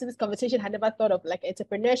prior to this conversation had never thought of like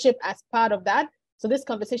entrepreneurship as part of that. So this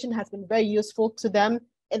conversation has been very useful to them.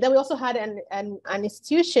 And then we also had an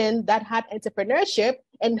institution that had entrepreneurship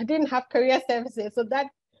and didn't have career services. So that,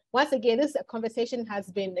 once again, this conversation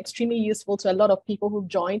has been extremely useful to a lot of people who've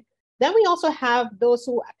joined. Then we also have those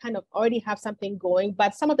who kind of already have something going,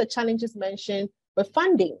 but some of the challenges mentioned were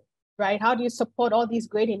funding, right? How do you support all these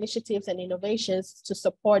great initiatives and innovations to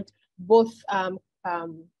support both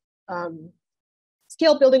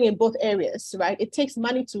skill building in both areas, right? It takes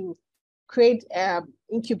money to create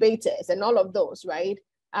incubators and all of those, right?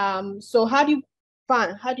 So how do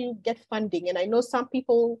you get funding? And I know some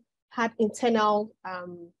people had internal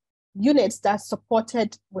units that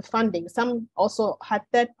supported with funding. Some also had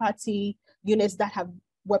third-party units that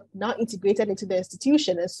were now integrated into the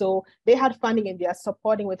institution. And so they had funding and they are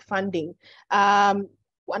supporting with funding. Another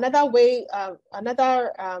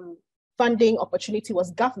funding opportunity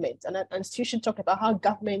was government. And an institution talked about how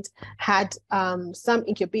government had some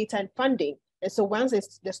incubator and funding. And so once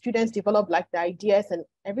the students developed like the ideas and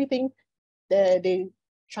everything, they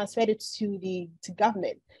transferred it to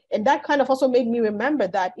government. And that kind of also made me remember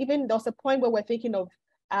that even there was a point where we're thinking of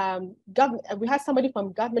government, we had somebody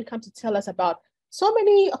from government come to tell us about so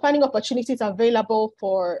many funding opportunities available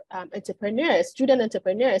for entrepreneurs, student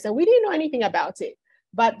entrepreneurs, and we didn't know anything about it.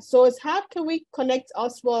 But so it's how can we connect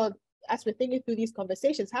us, well, as we're thinking through these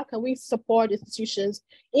conversations, how can we support institutions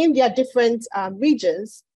in their different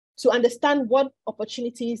regions to understand what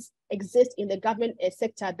opportunities exist in the government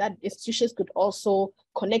sector that institutions could also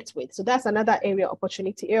connect with. So that's another area of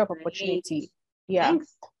opportunity. Yeah.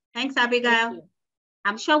 Thanks, Abigail.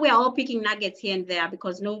 I'm sure we're all picking nuggets here and there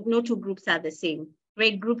because no two groups are the same.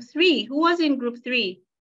 Great. Group 3. Who was in group 3?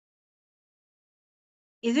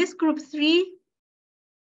 Is this group 3?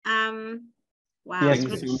 Wow. Yes,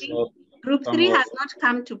 group 3 has not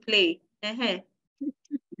come to play.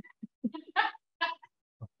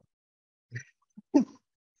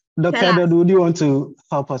 Dr. Edward, would you want to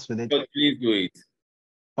help us with it? But please do it.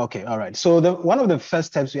 Okay, all right. So one of the first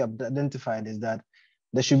steps we have identified is that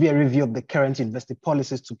there should be a review of the current university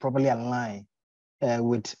policies to properly align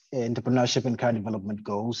with entrepreneurship and career development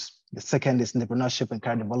goals. The second is entrepreneurship and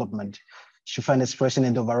career development should find expression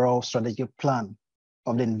in the overall strategic plan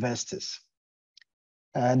of the investors.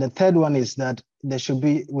 The third one is that we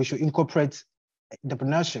should incorporate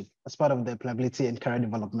entrepreneurship as part of the employability and career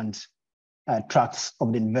development tracks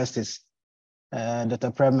of the investors.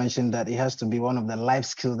 Dr. Prem mentioned that it has to be one of the life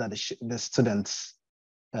skills that the students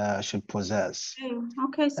should possess.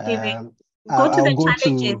 Okay, Stevie. I'll go to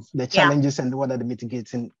the challenges and what are the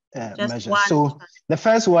mitigating measures. So the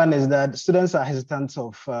first one is that students are hesitant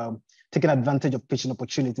of taking advantage of pitching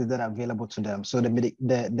opportunities that are available to them. So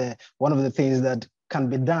the one of the things that can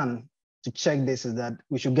be done to check this is that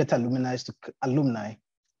we should get alumni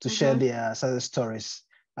to share their success stories.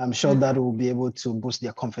 I'm sure that will be able to boost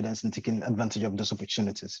their confidence in taking advantage of those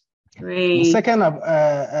opportunities. Great. The second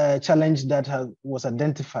challenge that was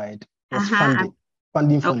identified was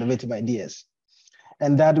funding for innovative ideas.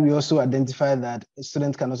 And that we also identify that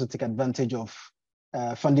students can also take advantage of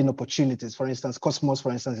funding opportunities. For instance, Cosmos,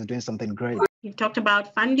 for instance, is doing something great. You've talked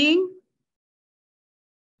about funding.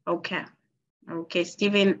 Okay. Okay,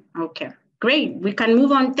 Stephen. Okay, great. We can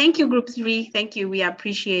move on. Thank you, Group 3. Thank you. We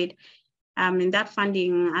appreciate. And that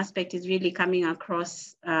funding aspect is really coming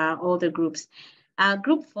across all the groups.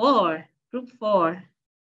 Group 4.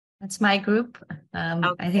 That's my group.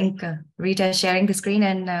 Okay. I think Rita is sharing the screen,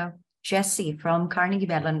 and Jesse from Carnegie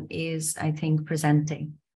Mellon is, I think,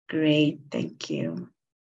 presenting. Great, thank you.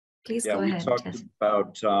 Please go ahead. We talked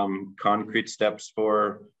about concrete steps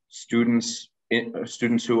for students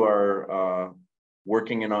who are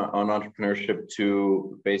working on entrepreneurship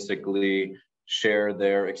to basically share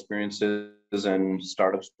their experiences and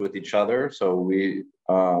startups with each other. So we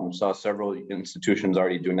saw several institutions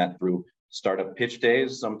already doing that through startup pitch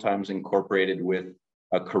days, sometimes incorporated with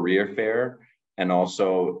a career fair, and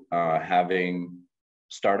also having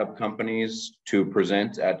startup companies to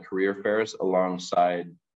present at career fairs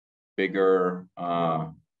alongside bigger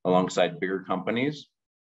companies.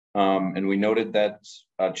 And we noted that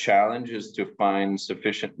a challenge is to find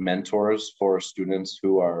sufficient mentors for students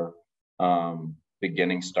who are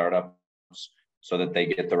beginning startups so that they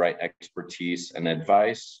get the right expertise and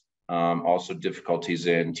advice. Also difficulties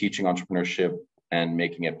in teaching entrepreneurship and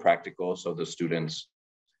making it practical so the students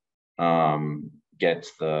get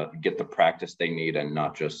the practice they need and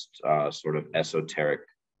not just sort of esoteric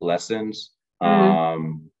lessons.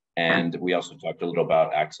 And we also talked a little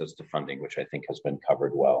about access to funding, which I think has been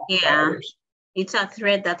covered well. Yeah, it's a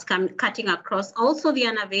thread that's cutting across. Also the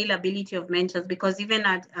unavailability of mentors, because even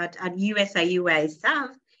at USIU where I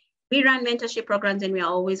serve, we run mentorship programs and we are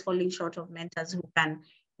always falling short of mentors who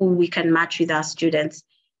we can match with our students.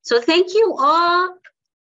 So thank you all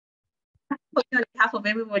on behalf of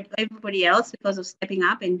everybody else because of stepping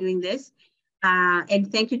up and doing this.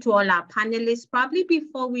 And thank you to all our panelists. Probably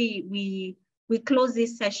before we close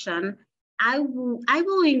this session, I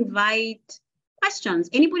will invite questions.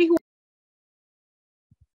 Anybody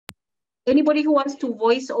who wants to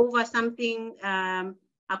voice over something, a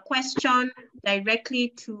question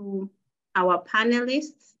directly to our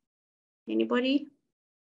panelists. Anybody?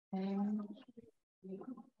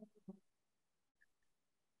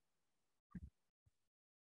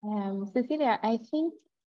 Cecilia, I think,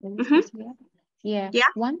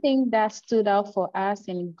 one thing that stood out for us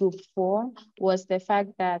in Group 4 was the fact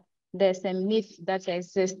that there's a myth that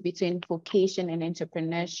exists between vocation and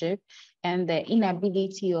entrepreneurship, and the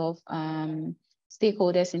inability of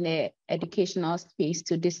stakeholders in the educational space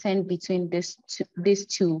to discern between these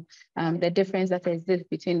two, the difference that exists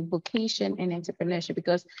between vocation and entrepreneurship,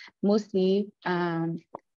 because mostly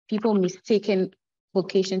people mistaken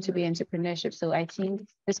vocation to be entrepreneurship. So I think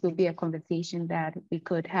this will be a conversation that we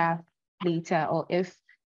could have later, or if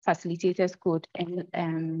facilitators could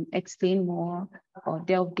explain more or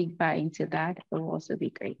delve deeper into that, it will also be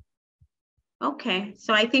great. Okay,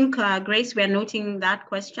 so I think, Grace, we're noting that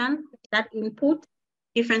question, that input,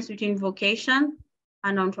 difference between vocation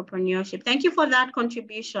and entrepreneurship. Thank you for that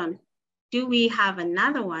contribution. Do we have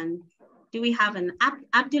another one? Do we have an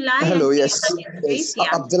Abdullah? Hello, yes.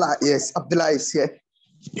 Abdullah, yes, Abdullah is here.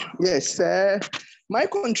 Yes, my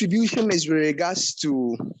contribution is with regards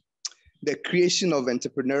to the creation of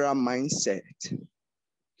entrepreneurial mindset.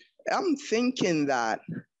 I'm thinking that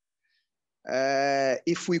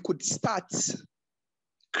if we could start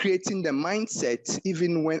creating the mindset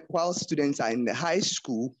even while students are in the high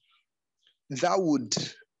school, that would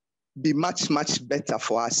be much, much better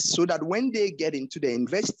for us, so that when they get into the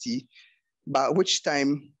university, by which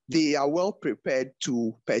time they are well prepared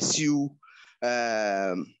to pursue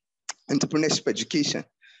entrepreneurship education.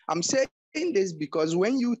 I'm saying this because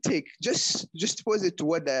when you take, just opposite to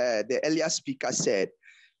what the earlier speaker said,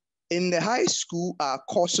 in the high school are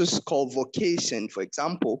courses called vocation, for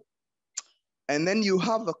example, and then you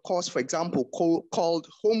have a course, for example, called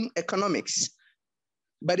home economics.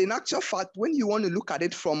 But in actual fact, when you want to look at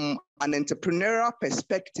it from an entrepreneurial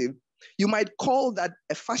perspective, you might call that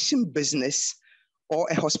a fashion business or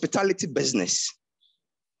a hospitality business,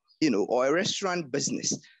 or a restaurant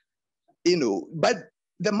business, but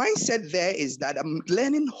the mindset there is that I'm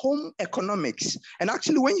learning home economics. And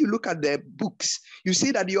actually, when you look at the books, you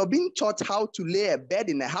see that you're being taught how to lay a bed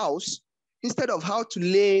in a house instead of how to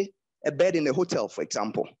lay a bed in a hotel, for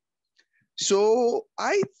example. So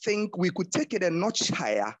I think we could take it a notch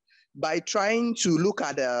higher by trying to look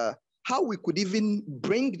at how we could even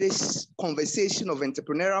bring this conversation of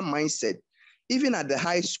entrepreneurial mindset, even at the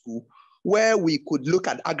high school, where we could look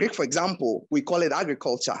at for example, we call it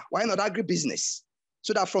agriculture. Why not agribusiness?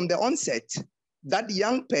 So that from the onset, that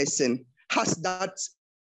young person has that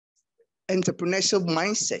entrepreneurial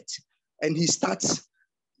mindset and he starts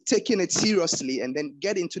taking it seriously and then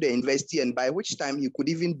get into the university, and by which time you could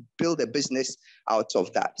even build a business out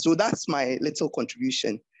of that. So that's my little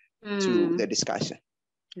contribution to the discussion.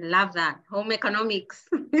 Love that. Home economics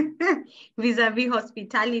vis-a-vis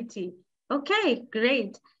hospitality. Okay,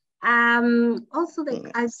 great. Also,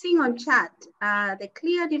 I'm seeing on chat the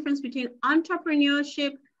clear difference between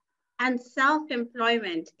entrepreneurship and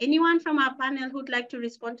self-employment. Anyone from our panel who'd like to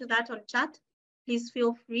respond to that on chat, please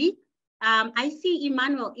feel free. I see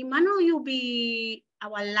Emmanuel. Emmanuel, you'll be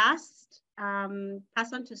our last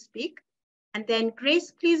person to speak. And then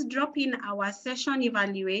Grace, please drop in our session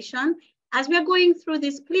evaluation. As we're going through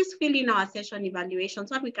this, please fill in our session evaluation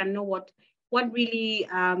so that we can know what really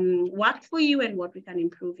worked for you and what we can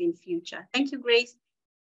improve in future. Thank you, Grace.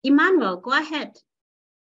 Emmanuel, go ahead.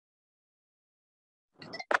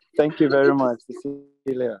 Thank you very much,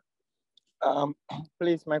 Cecilia.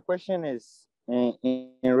 Please, my question is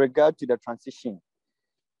in regard to the transition.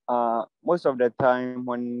 Most of the time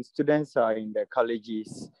when students are in the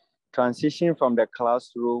colleges, transition from the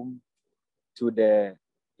classroom to the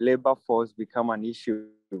labor force become an issue.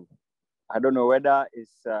 I don't know whether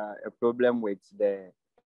it's a problem with the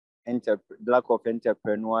lack of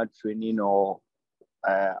entrepreneurial training or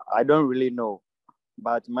I don't really know.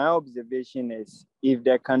 But my observation is if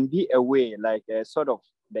there can be a way, like a sort of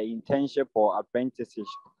the internship or apprenticeship,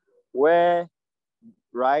 where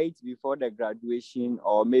right before the graduation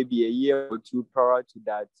or maybe a year or two prior to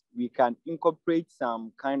that, we can incorporate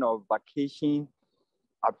some kind of vacation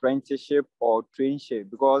apprenticeship or traineeship,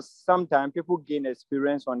 because sometimes people gain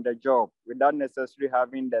experience on the job without necessarily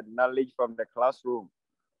having the knowledge from the classroom.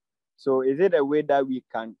 So is it a way that we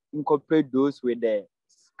can incorporate those with the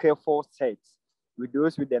skillful sets, with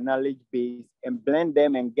those with the knowledge base, and blend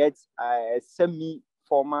them and get a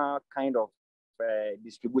semi-formal kind of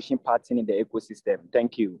distribution pattern in the ecosystem?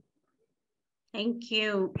 Thank you. Thank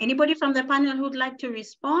you. Anybody from the panel who'd like to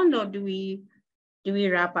respond, or do we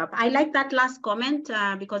wrap up? I like that last comment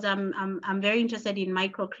because I'm very interested in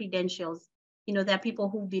micro credentials. You know, there are people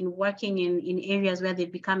who've been working in areas where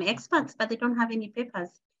they've become experts, but they don't have any papers.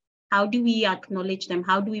 How do we acknowledge them?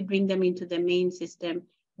 How do we bring them into the main system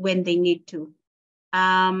when they need to?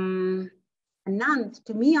 None.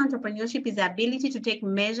 To me, entrepreneurship is the ability to take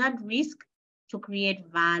measured risk to create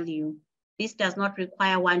value. This does not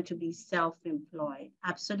require one to be self-employed.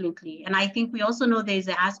 Absolutely. And I think we also know there's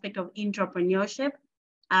an aspect of entrepreneurship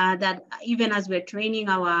that even as we're training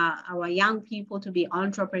our young people to be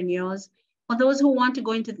entrepreneurs, for those who want to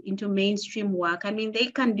go into mainstream work, I mean, they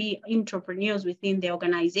can be entrepreneurs within their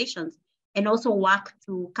organizations and also work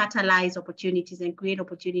to catalyze opportunities and create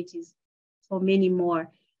opportunities for many more.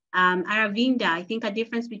 Aravinda, I think a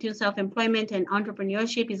difference between self-employment and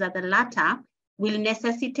entrepreneurship is that the latter will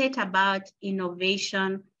necessitate about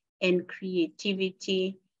innovation and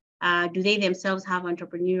creativity. Do they themselves have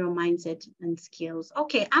entrepreneurial mindset and skills?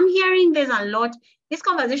 Okay, I'm hearing there's a lot. This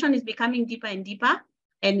conversation is becoming deeper and deeper,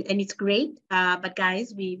 and it's great. But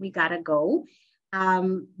guys, we gotta go.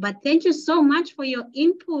 But thank you so much for your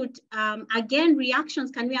input. Again, reactions,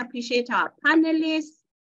 can we appreciate our panelists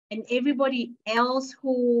and everybody else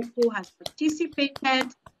who has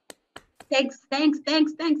participated? Thanks,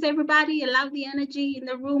 everybody. I love the energy in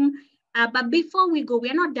the room. But before we go,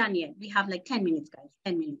 we're not done yet. We have like 10 minutes, guys,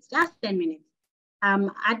 10 minutes, just 10 minutes.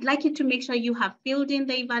 I'd like you to make sure you have filled in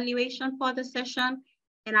the evaluation for the session.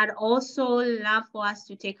 And I'd also love for us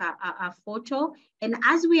to take a photo. And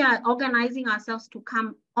as we are organizing ourselves to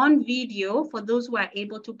come on video, for those who are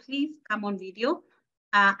able to, please come on video.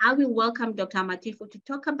 I will welcome Dr. Matifu to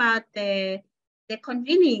talk about the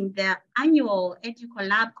convening, the annual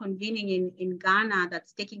EduCollab convening in Ghana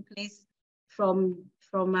that's taking place from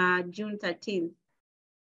June 13th.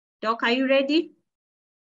 Doc, are you ready?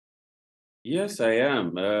 Yes, I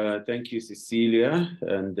am. Thank you, Cecilia.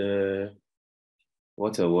 And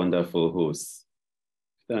what a wonderful host.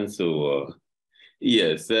 Thanks so well.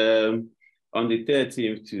 Yes, on the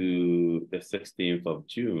 13th to the 16th of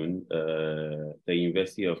June, the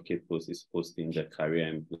University of Cape Coast is hosting the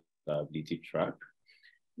Career Employability track.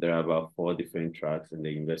 There are about 4 different tracks, and the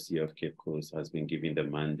University of Cape Coast has been given the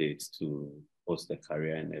mandate to host the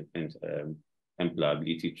career and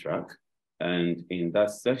employability track. And in that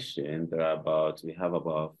section, we have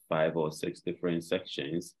about 5 or 6 different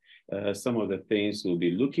sections. Some of the things we'll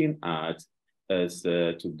be looking at is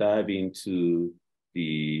to dive into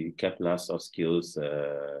the Kepler Soft Skills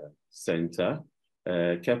Center.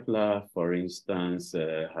 Kepler, for instance,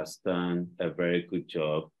 has done a very good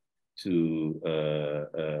job to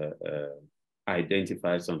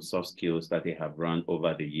identify some soft skills that they have run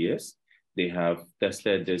over the years. They have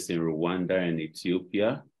tested this in Rwanda and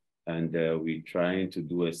Ethiopia, and we're trying to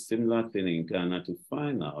do a similar thing in Ghana to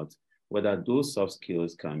find out whether those soft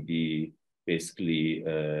skills can be basically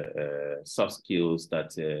soft skills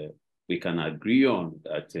that we can agree on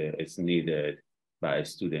that is needed by a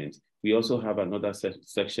student. We also have another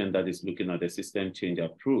section that is looking at the system change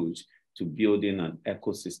approach to building an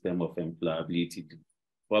ecosystem of employability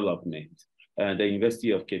development. The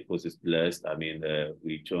University of Cape Coast is blessed. I mean,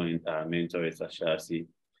 we joined our mentor at Ashasi,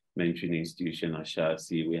 mentoring institution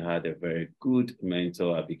Ashasi. We had a very good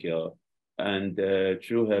mentor, Abigail. And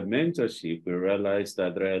through her mentorship, we realized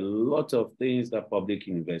that there are a lot of things that public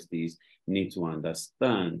universities need to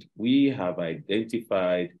understand. We have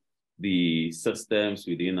identified the systems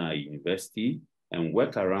within our university and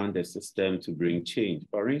work around the system to bring change.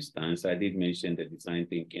 For instance, I did mention the design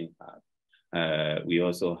thinking hub. We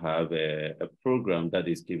also have a program that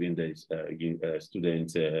is giving the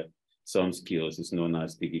students some skills. It's known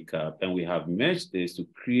as DigiCap. And we have merged this to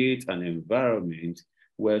create an environment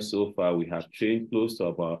where so far we have trained close to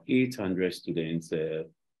about 800 students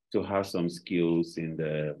to have some skills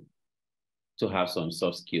to have some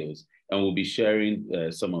soft skills. And we'll be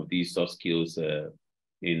sharing some of these soft skills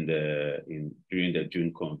during the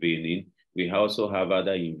June convening. We also have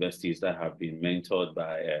other universities that have been mentored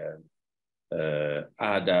by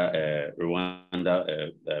other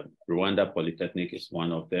Rwanda Polytechnic is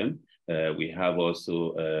one of them. We have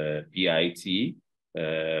also BIT.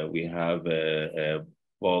 We have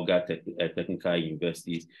Volga Technical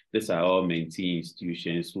Universities. These are all mentee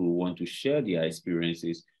institutions who want to share their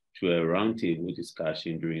experiences through a roundtable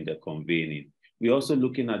discussion during the convening. We're also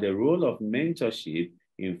looking at the role of mentorship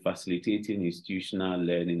in facilitating institutional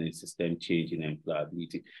learning and system change in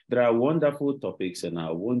employability. There are wonderful topics, and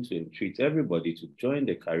I want to entreat everybody to join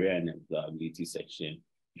the career and employability section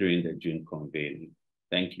during the June convening.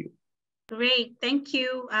 Thank you. Great, thank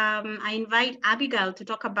you. I invite Abigail to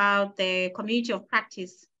talk about the community of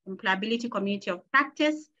practice, employability community of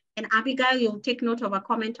practice. And Abigail, you'll take note of a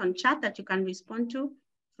comment on chat that you can respond to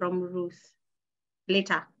from Ruth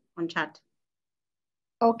later on chat.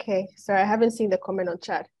 Okay, sorry, I haven't seen the comment on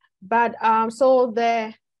chat. But so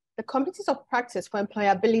the communities of practice for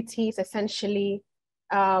employability is essentially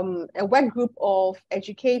a work group of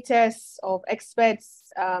educators, of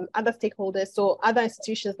experts, other stakeholders, so other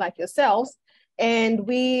institutions like yourselves. And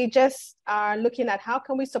we just are looking at how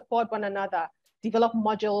can we support one another, develop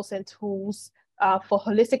modules and tools for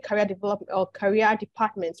holistic career development or career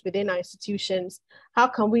departments within our institutions. How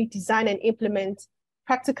can we design and implement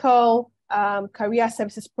practical career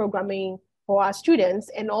services programming for our students,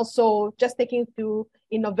 and also just taking through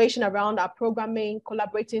innovation around our programming,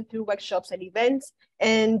 collaborating through workshops and events.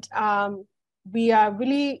 And we are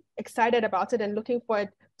really excited about it and looking forward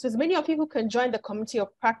to as many of you who can join the community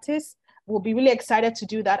of practice. We'll be really excited to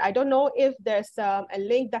do that. I don't know if there's a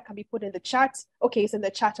link that can be put in the chat. Okay, it's in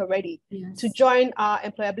the chat already. Yes. To join our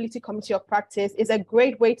employability community of practice is a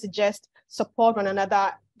great way to just support one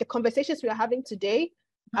another. The conversations we are having today,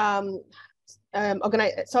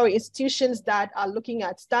 institutions that are looking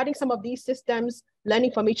at starting some of these systems,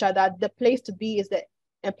 learning from each other, the place to be is the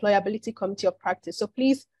employability community of practice. So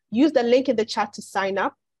please use the link in the chat to sign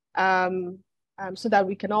up so that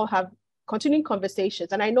we can all have continuing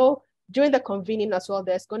conversations. And I know during the convening as well,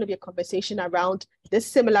 there's going to be a conversation around this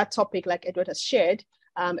similar topic like Edward has shared,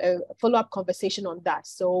 a follow-up conversation on that.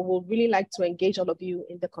 So we'll really like to engage all of you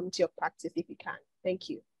in the community of practice if you can. Thank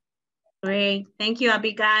you. Great. Thank you,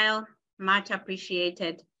 Abigail. Much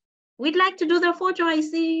appreciated. We'd like to do the photo. I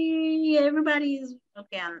see everybody's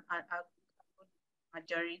okay. I'll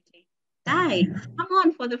majority. Guys, come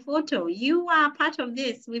on for the photo. You are part of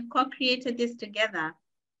this. We've co-created this together,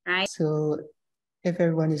 right? So if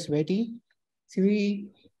everyone is ready, 3,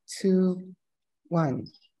 2, 1.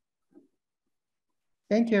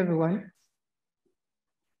 Thank you, everyone.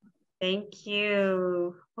 Thank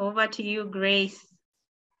you. Over to you, Grace.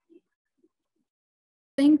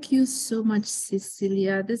 Thank you so much,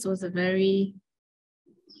 Cecilia. This was a very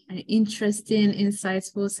an interesting,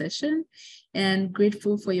 insightful session, and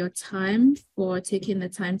grateful for your time, for taking the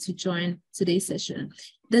time to join today's session.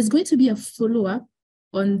 There's going to be a follow-up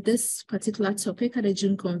on this particular topic at the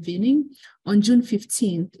June convening on June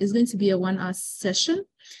 15th. It's going to be a 1-hour session,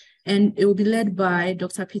 and it will be led by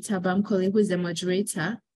Dr. Peter Bamkole, who is the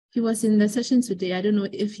moderator. He was in the session today. I don't know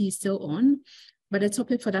if he's still on, but the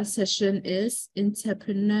topic for that session is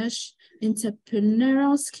entrepreneurial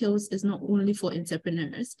skills is not only for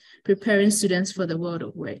entrepreneurs, preparing students for the world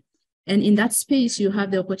of work. And in that space, you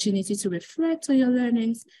have the opportunity to reflect on your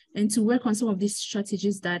learnings and to work on some of these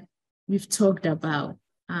strategies that we've talked about.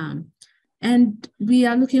 And we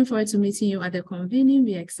are looking forward to meeting you at the convening.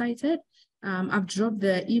 We're excited. I've dropped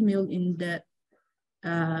the email in the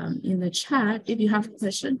chat if you have a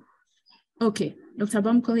question. Okay, Dr.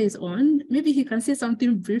 Bamkole is on. Maybe he can say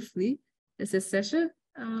something briefly. It's a session.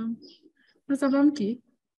 Dr. Bamkole.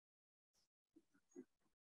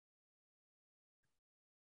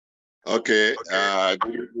 Okay,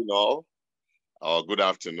 good evening all, or good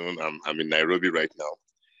afternoon. I'm in Nairobi right now.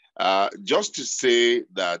 Just to say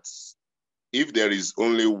that if there is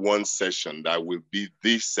only one session that will be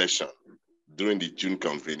this session during the June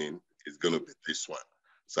convening, it's going to be this one.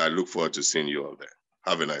 So I look forward to seeing you all there.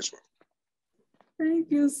 Have a nice one. Thank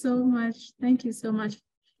you so much. Thank you so much.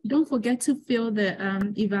 Don't forget to fill the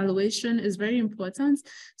evaluation. Is very important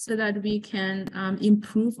so that we can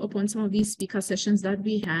improve upon some of these speaker sessions that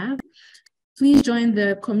we have. Please join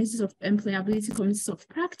the committees of employability, committees of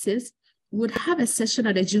practice. Would have a session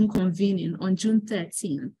at the June convening on June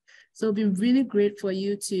 13th. So it'll be really great for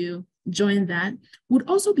you to join that. Would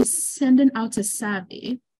also be sending out a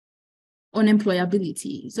survey on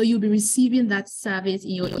employability. So you'll be receiving that survey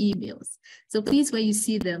in your emails. So please, when you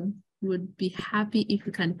see them, would be happy if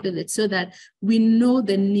you can fill it so that we know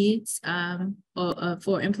the needs for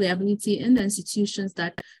employability in the institutions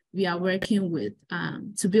that we are working with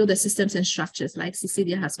to build the systems and structures like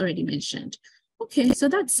Cecilia has already mentioned. Okay, so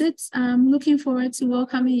that's it. I'm looking forward to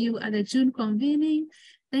welcoming you at the June convening.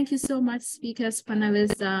 Thank you so much, speakers,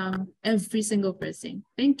 panelists, every single person.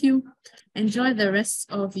 Thank you. Enjoy the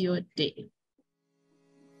rest of your day.